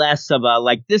little less of a,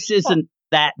 like, this isn't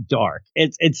that dark.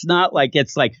 It's not like,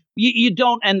 it's like you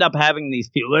don't end up having these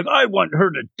people like, I want her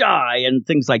to die and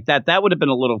things like that. That would have been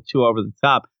a little too over the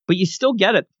top, but you still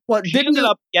get it. Well, she ended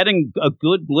up getting a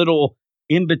good little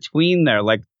in between there,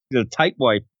 like the tight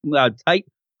walk. I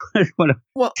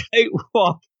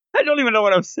don't even know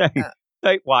what I'm saying.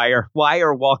 Tight wire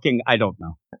walking. I don't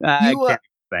know. I can't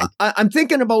think. I'm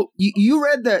thinking about you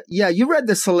read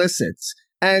the solicits,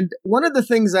 and one of the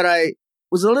things that I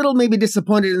was a little maybe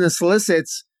disappointed in the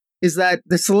solicits is that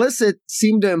the solicit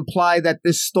seemed to imply that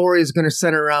this story is going to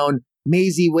center around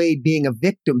Maisie Wade being a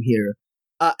victim here.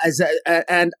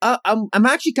 I'm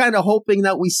actually kind of hoping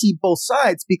that we see both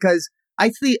sides, because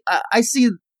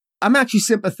I'm actually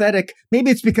sympathetic.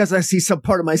 Maybe it's because I see some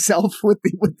part of myself with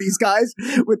these guys,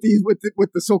 with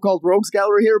the so-called rogues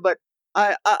gallery here, but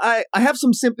I have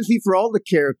some sympathy for all the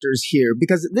characters here,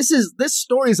 because this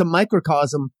story is a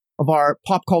microcosm of our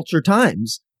pop culture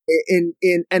times,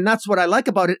 and that's what I like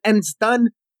about it. And it's done.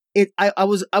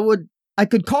 I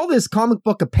could call this comic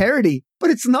book a parody, but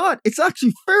it's not. It's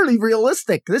actually fairly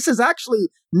realistic. This is actually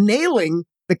nailing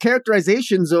the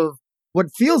characterizations of what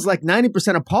feels like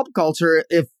 90% of pop culture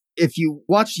if you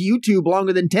watch YouTube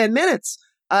longer than 10 minutes.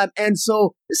 And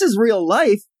so this is real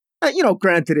life.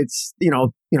 Granted, it's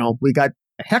we got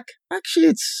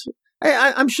actually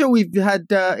I'm sure we've had,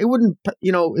 it wouldn't,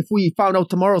 if we found out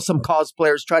tomorrow some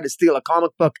cosplayers tried to steal a comic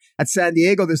book at San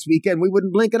Diego this weekend, we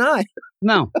wouldn't blink an eye.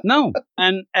 No.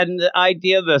 And the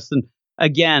idea of this, and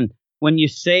again, when you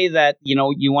say that,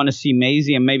 you want to see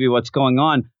Maisie and maybe what's going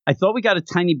on, I thought we got a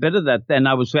tiny bit of that.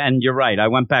 And you're right. I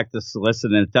went back to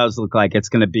solicit, and it does look like it's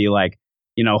going to be like,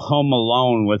 Home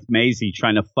Alone with Maisie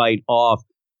trying to fight off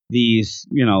these,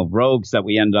 rogues that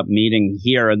we end up meeting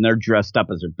here, and they're dressed up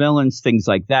as their villains, things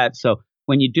like that. So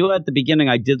when you do it at the beginning,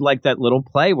 I did like that little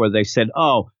play where they said,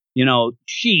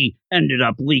 she ended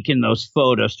up leaking those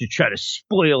photos to try to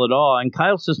spoil it all. And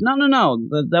Kyle says, no,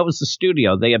 that was the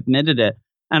studio. They admitted it.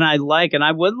 And I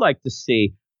would like to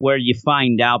see where you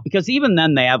find out, because even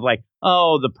then they have like,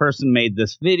 the person made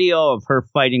this video of her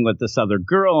fighting with this other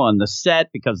girl on the set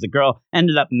because the girl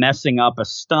ended up messing up a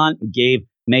stunt and gave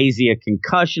Maisie a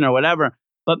concussion or whatever.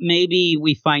 But maybe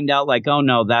we find out like, oh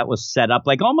no, that was set up,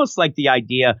 like almost like the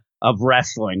idea of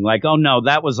wrestling, like, oh no,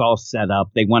 that was all set up.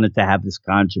 They wanted to have this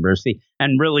controversy.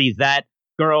 And really that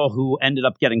girl who ended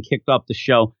up getting kicked off the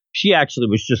show, she actually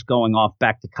was just going off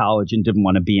back to college and didn't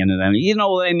want to be in it. And you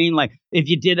know what I mean? Like if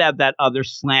you did have that other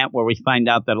slant where we find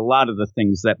out that a lot of the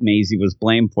things that Maisie was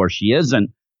blamed for, she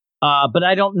isn't. But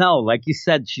I don't know. Like you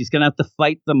said, she's going to have to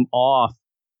fight them off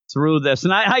through this.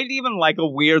 And I'd even like a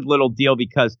weird little deal,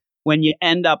 because when you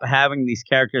end up having these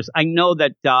characters, I know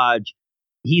that Dodge,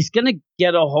 he's going to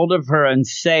get a hold of her and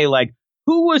say like,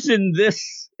 who was in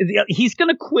this? He's going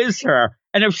to quiz her.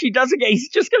 And if she doesn't get,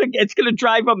 it's going to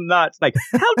drive him nuts. Like,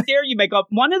 how dare you make up?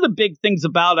 One of the big things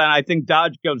about, and I think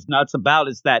Dodge goes nuts about,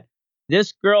 is that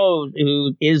this girl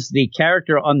who is the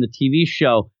character on the TV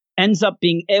show ends up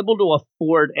being able to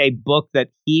afford a book that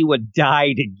he would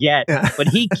die to get, but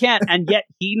he can't. And yet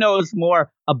he knows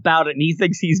more about it, and he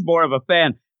thinks he's more of a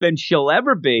fan than she'll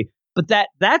ever be. But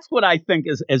that's what I think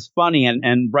is funny and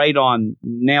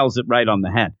nails it right on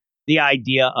the head. The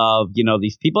idea of,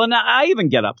 these people. And I even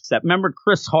get upset. Remember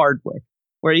Chris Hardwick,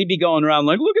 where he'd be going around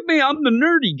like, look at me, I'm the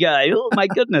nerdy guy. Oh, my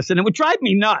goodness. And it would drive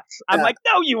me nuts. I'm like,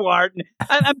 no, you aren't.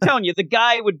 And I'm telling you, the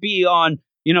guy would be on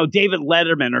David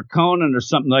Letterman or Conan or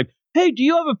something like, hey, do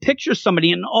you have a picture of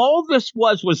somebody? And all this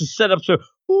was a setup. So,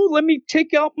 let me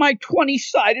take out my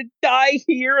 20-sided die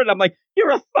here. And I'm like,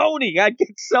 you're a phony. I get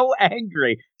so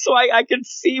angry. So I can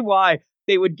see why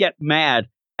they would get mad.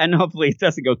 And hopefully it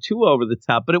doesn't go too over the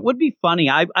top. But it would be funny.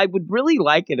 I would really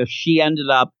like it if she ended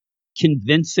up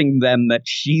convincing them that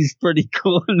she's pretty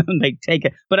cool and then they take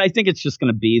it. But I think it's just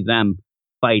going to be them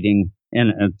fighting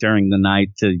during the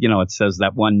night to, it says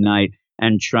that one night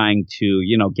and trying to,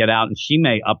 get out. And she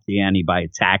may up the ante by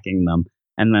attacking them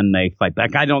and then they fight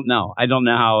back. I don't know. I don't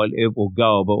know how it will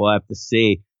go, but we'll have to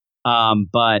see.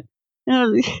 But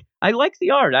I like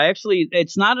the art.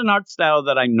 It's not an art style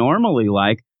that I normally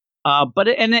like. But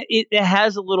it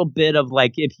has a little bit of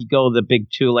like, if you go the big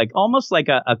two, like almost like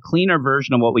a cleaner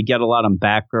version of what we get a lot on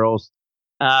Batgirls.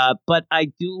 But I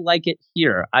do like it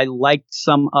here. I liked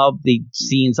some of the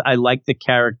scenes. I like the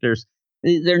characters.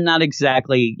 They're not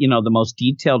exactly, the most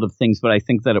detailed of things, but I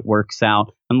think that it works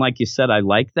out. And like you said, I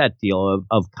like that deal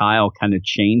of Kyle kind of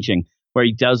changing where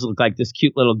he does look like this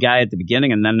cute little guy at the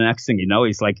beginning. And then the next thing you know,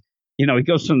 he's like, he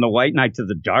goes from the White Knight to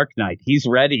the Dark Knight. He's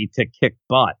ready to kick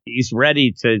butt. He's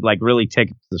ready to like really take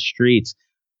it to the streets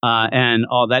and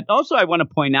all that. Also, I want to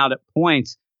point out at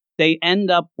points they end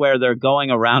up where they're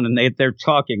going around and they're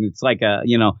talking. It's like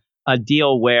a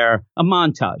deal where a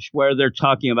montage where they're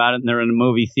talking about it and they're in a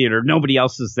movie theater. Nobody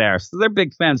else is there. So they're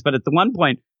big fans. But at the one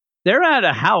point, they're at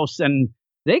a house and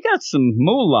they got some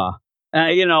moolah.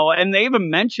 And they even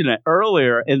mention it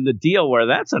earlier in the deal where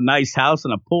that's a nice house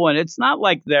and a pool. And it's not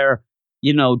like they're,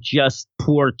 just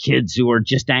poor kids who are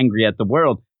just angry at the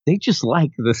world. They just like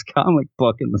this comic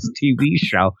book and this TV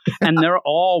show. And they're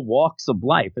all walks of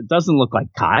life. It doesn't look like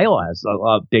Kyle has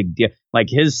a big deal. Like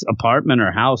his apartment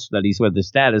or house that he's with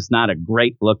his dad is not a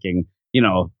great looking,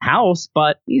 house,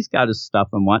 but he's got his stuff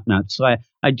and whatnot. So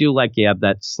I do like you have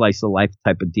that slice of life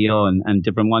type of deal and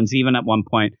different ones. Even at one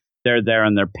point, they're there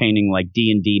and they're painting like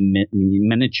D&D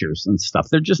miniatures and stuff.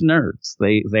 They're just nerds.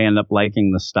 They end up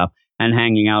liking the stuff and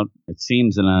hanging out, it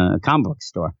seems, in a comic book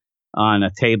store on a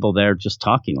table there, just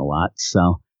talking a lot.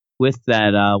 So with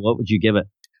that, what would you give it?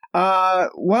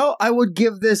 Well, I would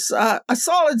give this a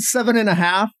solid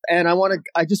 7.5. And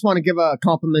I just want to give a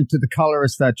compliment to the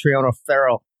colorist, Triona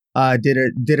Farrell.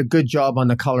 Did a good job on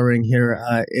the coloring here.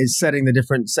 Is setting the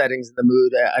different settings in the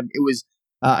mood. It was.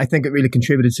 I think it really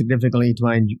contributed significantly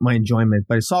to my enjoyment,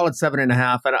 but a solid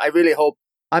 7.5. And I really hope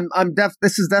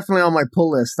this is definitely on my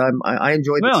pull list. I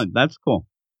enjoyed this. Really? That's cool.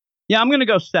 Yeah, I'm going to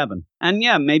go 7. And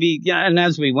and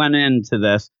as we went into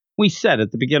this, we said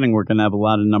at the beginning we're going to have a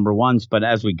lot of number 1s, but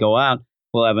as we go out,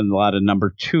 we'll have a lot of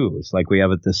number 2s like we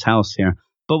have at this house here.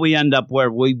 But we end up where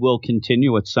we will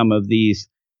continue with some of these,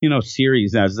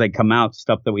 series as they come out,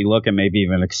 stuff that we look at, maybe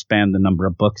even expand the number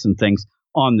of books and things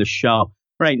on the show.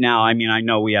 Right now, I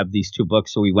know we have these 2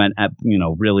 books, so we went at,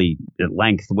 really at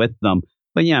length with them.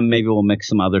 But yeah, maybe we'll mix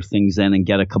some other things in and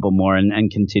get a couple more and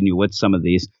continue with some of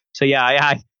these. So yeah,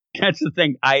 I that's the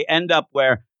thing. I end up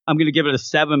where I'm going to give it a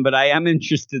 7, but I am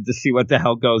interested to see what the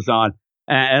hell goes on.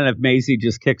 And if Maisie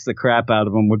just kicks the crap out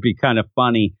of him would be kind of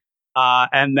funny.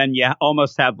 And then you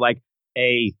almost have like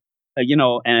an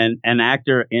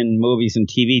actor in movies and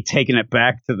TV taking it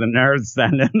back to the nerds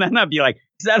then. And then I'd be like,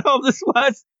 is that all this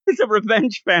was? It's a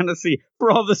revenge fantasy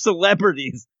for all the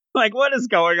celebrities. Like, what is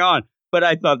going on? But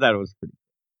I thought that was pretty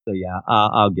cool. So, yeah,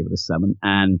 I'll give it a 7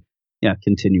 and,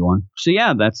 continue on. So,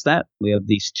 yeah, that's that. We have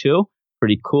these 2.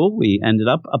 Pretty cool. We ended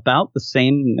up about the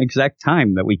same exact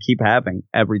time that we keep having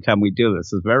every time we do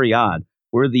this. It's very odd.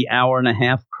 We're the hour and a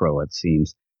half crew, it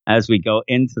seems, as we go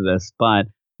into this. But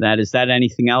is that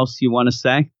anything else you want to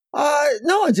say?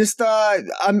 No, just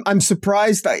I'm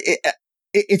surprised.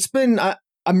 It's been...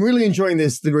 I'm really enjoying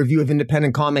the review of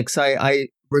independent comics. I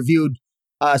reviewed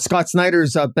Scott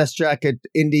Snyder's Best Jacket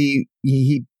Indie.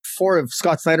 4 of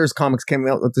Scott Snyder's comics came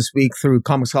out this week through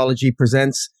Comixology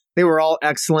Presents. They were all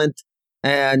excellent,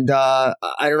 and I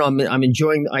don't know. I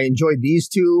enjoyed these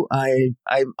 2.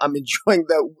 I'm enjoying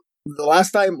the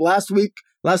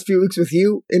last few weeks with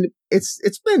you, and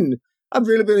I've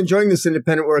really been enjoying this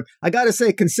independent work. I got to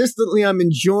say, consistently, I'm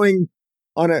enjoying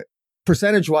on a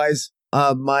percentage wise.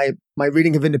 My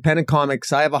reading of independent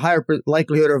comics, I have a higher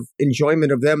likelihood of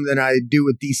enjoyment of them than I do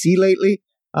with DC lately.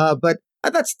 But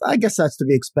I guess that's to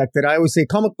be expected. I always say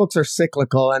comic books are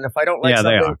cyclical, and if I don't like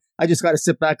something, I just got to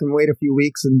sit back and wait a few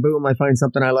weeks, and boom, I find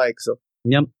something I like. So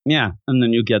yep, yeah, and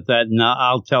then you get that. And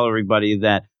I'll tell everybody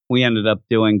that we ended up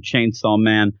doing Chainsaw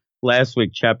Man last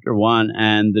week, chapter 1,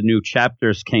 and the new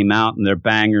chapters came out, and they're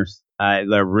bangers.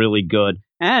 They're really good.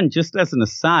 And just as an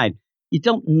aside, you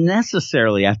don't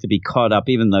necessarily have to be caught up,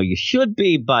 even though you should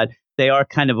be, but they are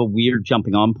kind of a weird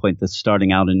jumping on point that's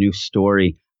starting out a new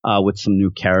story with some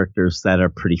new characters that are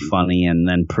pretty funny and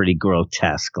then pretty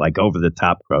grotesque, like over the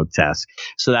top grotesque.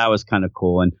 So that was kind of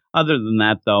cool. And other than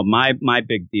that, though, my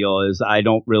big deal is I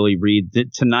don't really read.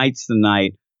 Tonight's the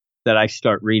night that I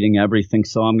start reading everything.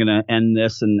 So I'm going to end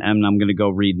this and I'm going to go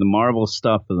read the Marvel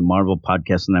stuff for the Marvel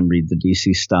podcast and then read the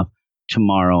DC stuff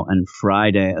tomorrow and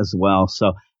Friday as well.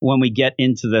 So when we get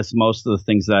into this, most of the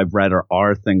things that I've read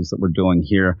are things that we're doing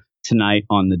here tonight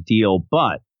on the deal.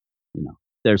 But,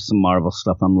 there's some Marvel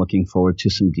stuff I'm looking forward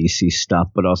to, some DC stuff,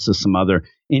 but also some other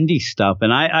indie stuff.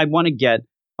 And I want to get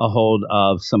a hold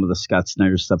of some of the Scott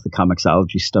Snyder stuff, the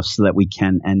Comixology stuff, so that we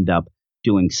can end up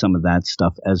doing some of that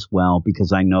stuff as well,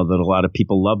 because I know that a lot of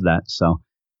people love that. So,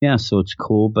 yeah, so it's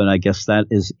cool. But I guess that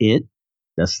is it.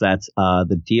 That's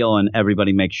the deal. And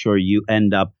everybody make sure you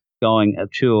end up going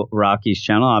to Rocky's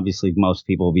channel. Obviously, most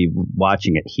people will be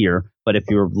watching it here. But if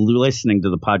you're listening to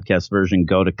the podcast version,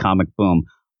 go to Comic Boom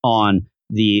on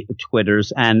the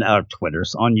Twitters and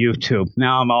Twitters on YouTube.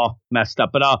 Now I'm all messed up,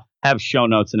 but I'll have show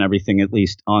notes and everything, at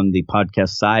least on the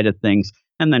podcast side of things.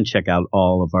 And then check out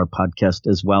all of our podcasts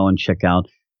as well. And check out,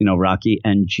 Rocky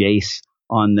and Jace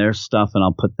on their stuff. And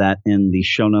I'll put that in the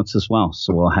show notes as well.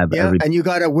 So we'll have everybody. And you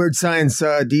got a Weird Science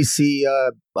DC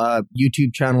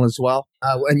YouTube channel as well.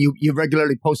 And you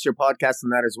regularly post your podcast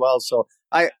on that as well. So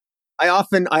I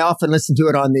often listen to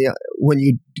it on when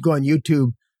you go on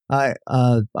YouTube. I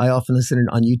often listen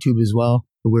on YouTube as well,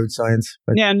 the Weird Science.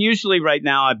 But. Yeah, and usually right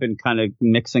now I've been kind of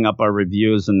mixing up our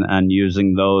reviews and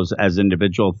using those as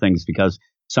individual things because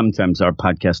sometimes our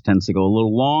podcast tends to go a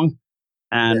little long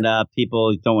and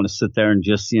people don't want to sit there and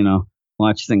just,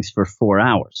 watch things for 4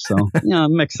 hours. So,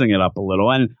 mixing it up a little.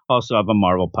 And also I have a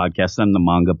Marvel podcast and the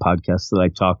manga podcast that I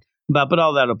talked about, but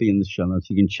all that'll be in the show notes.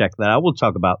 You can check that out. We'll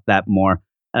talk about that more,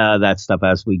 that stuff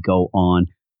as we go on.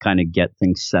 Kind of get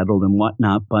things settled and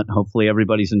whatnot, but hopefully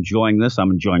everybody's enjoying this. I'm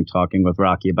enjoying talking with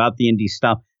Rocky about the indie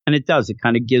stuff, and it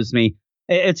kind of gives me,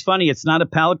 it's funny, it's not a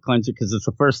palate cleanser because it's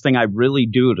the first thing I really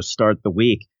do to start the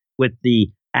week with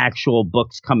the actual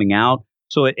books coming out,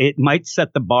 so it might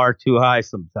set the bar too high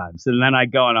sometimes, and then I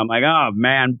go and I'm like, oh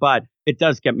man, but it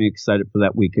does get me excited for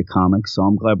that week of comics, so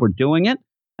I'm glad we're doing it,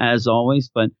 as always,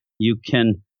 but you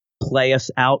can play us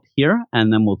out here,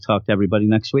 and then we'll talk to everybody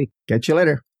next week. Catch you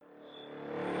later.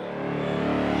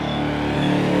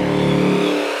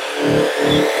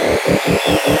 Thank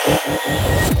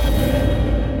you.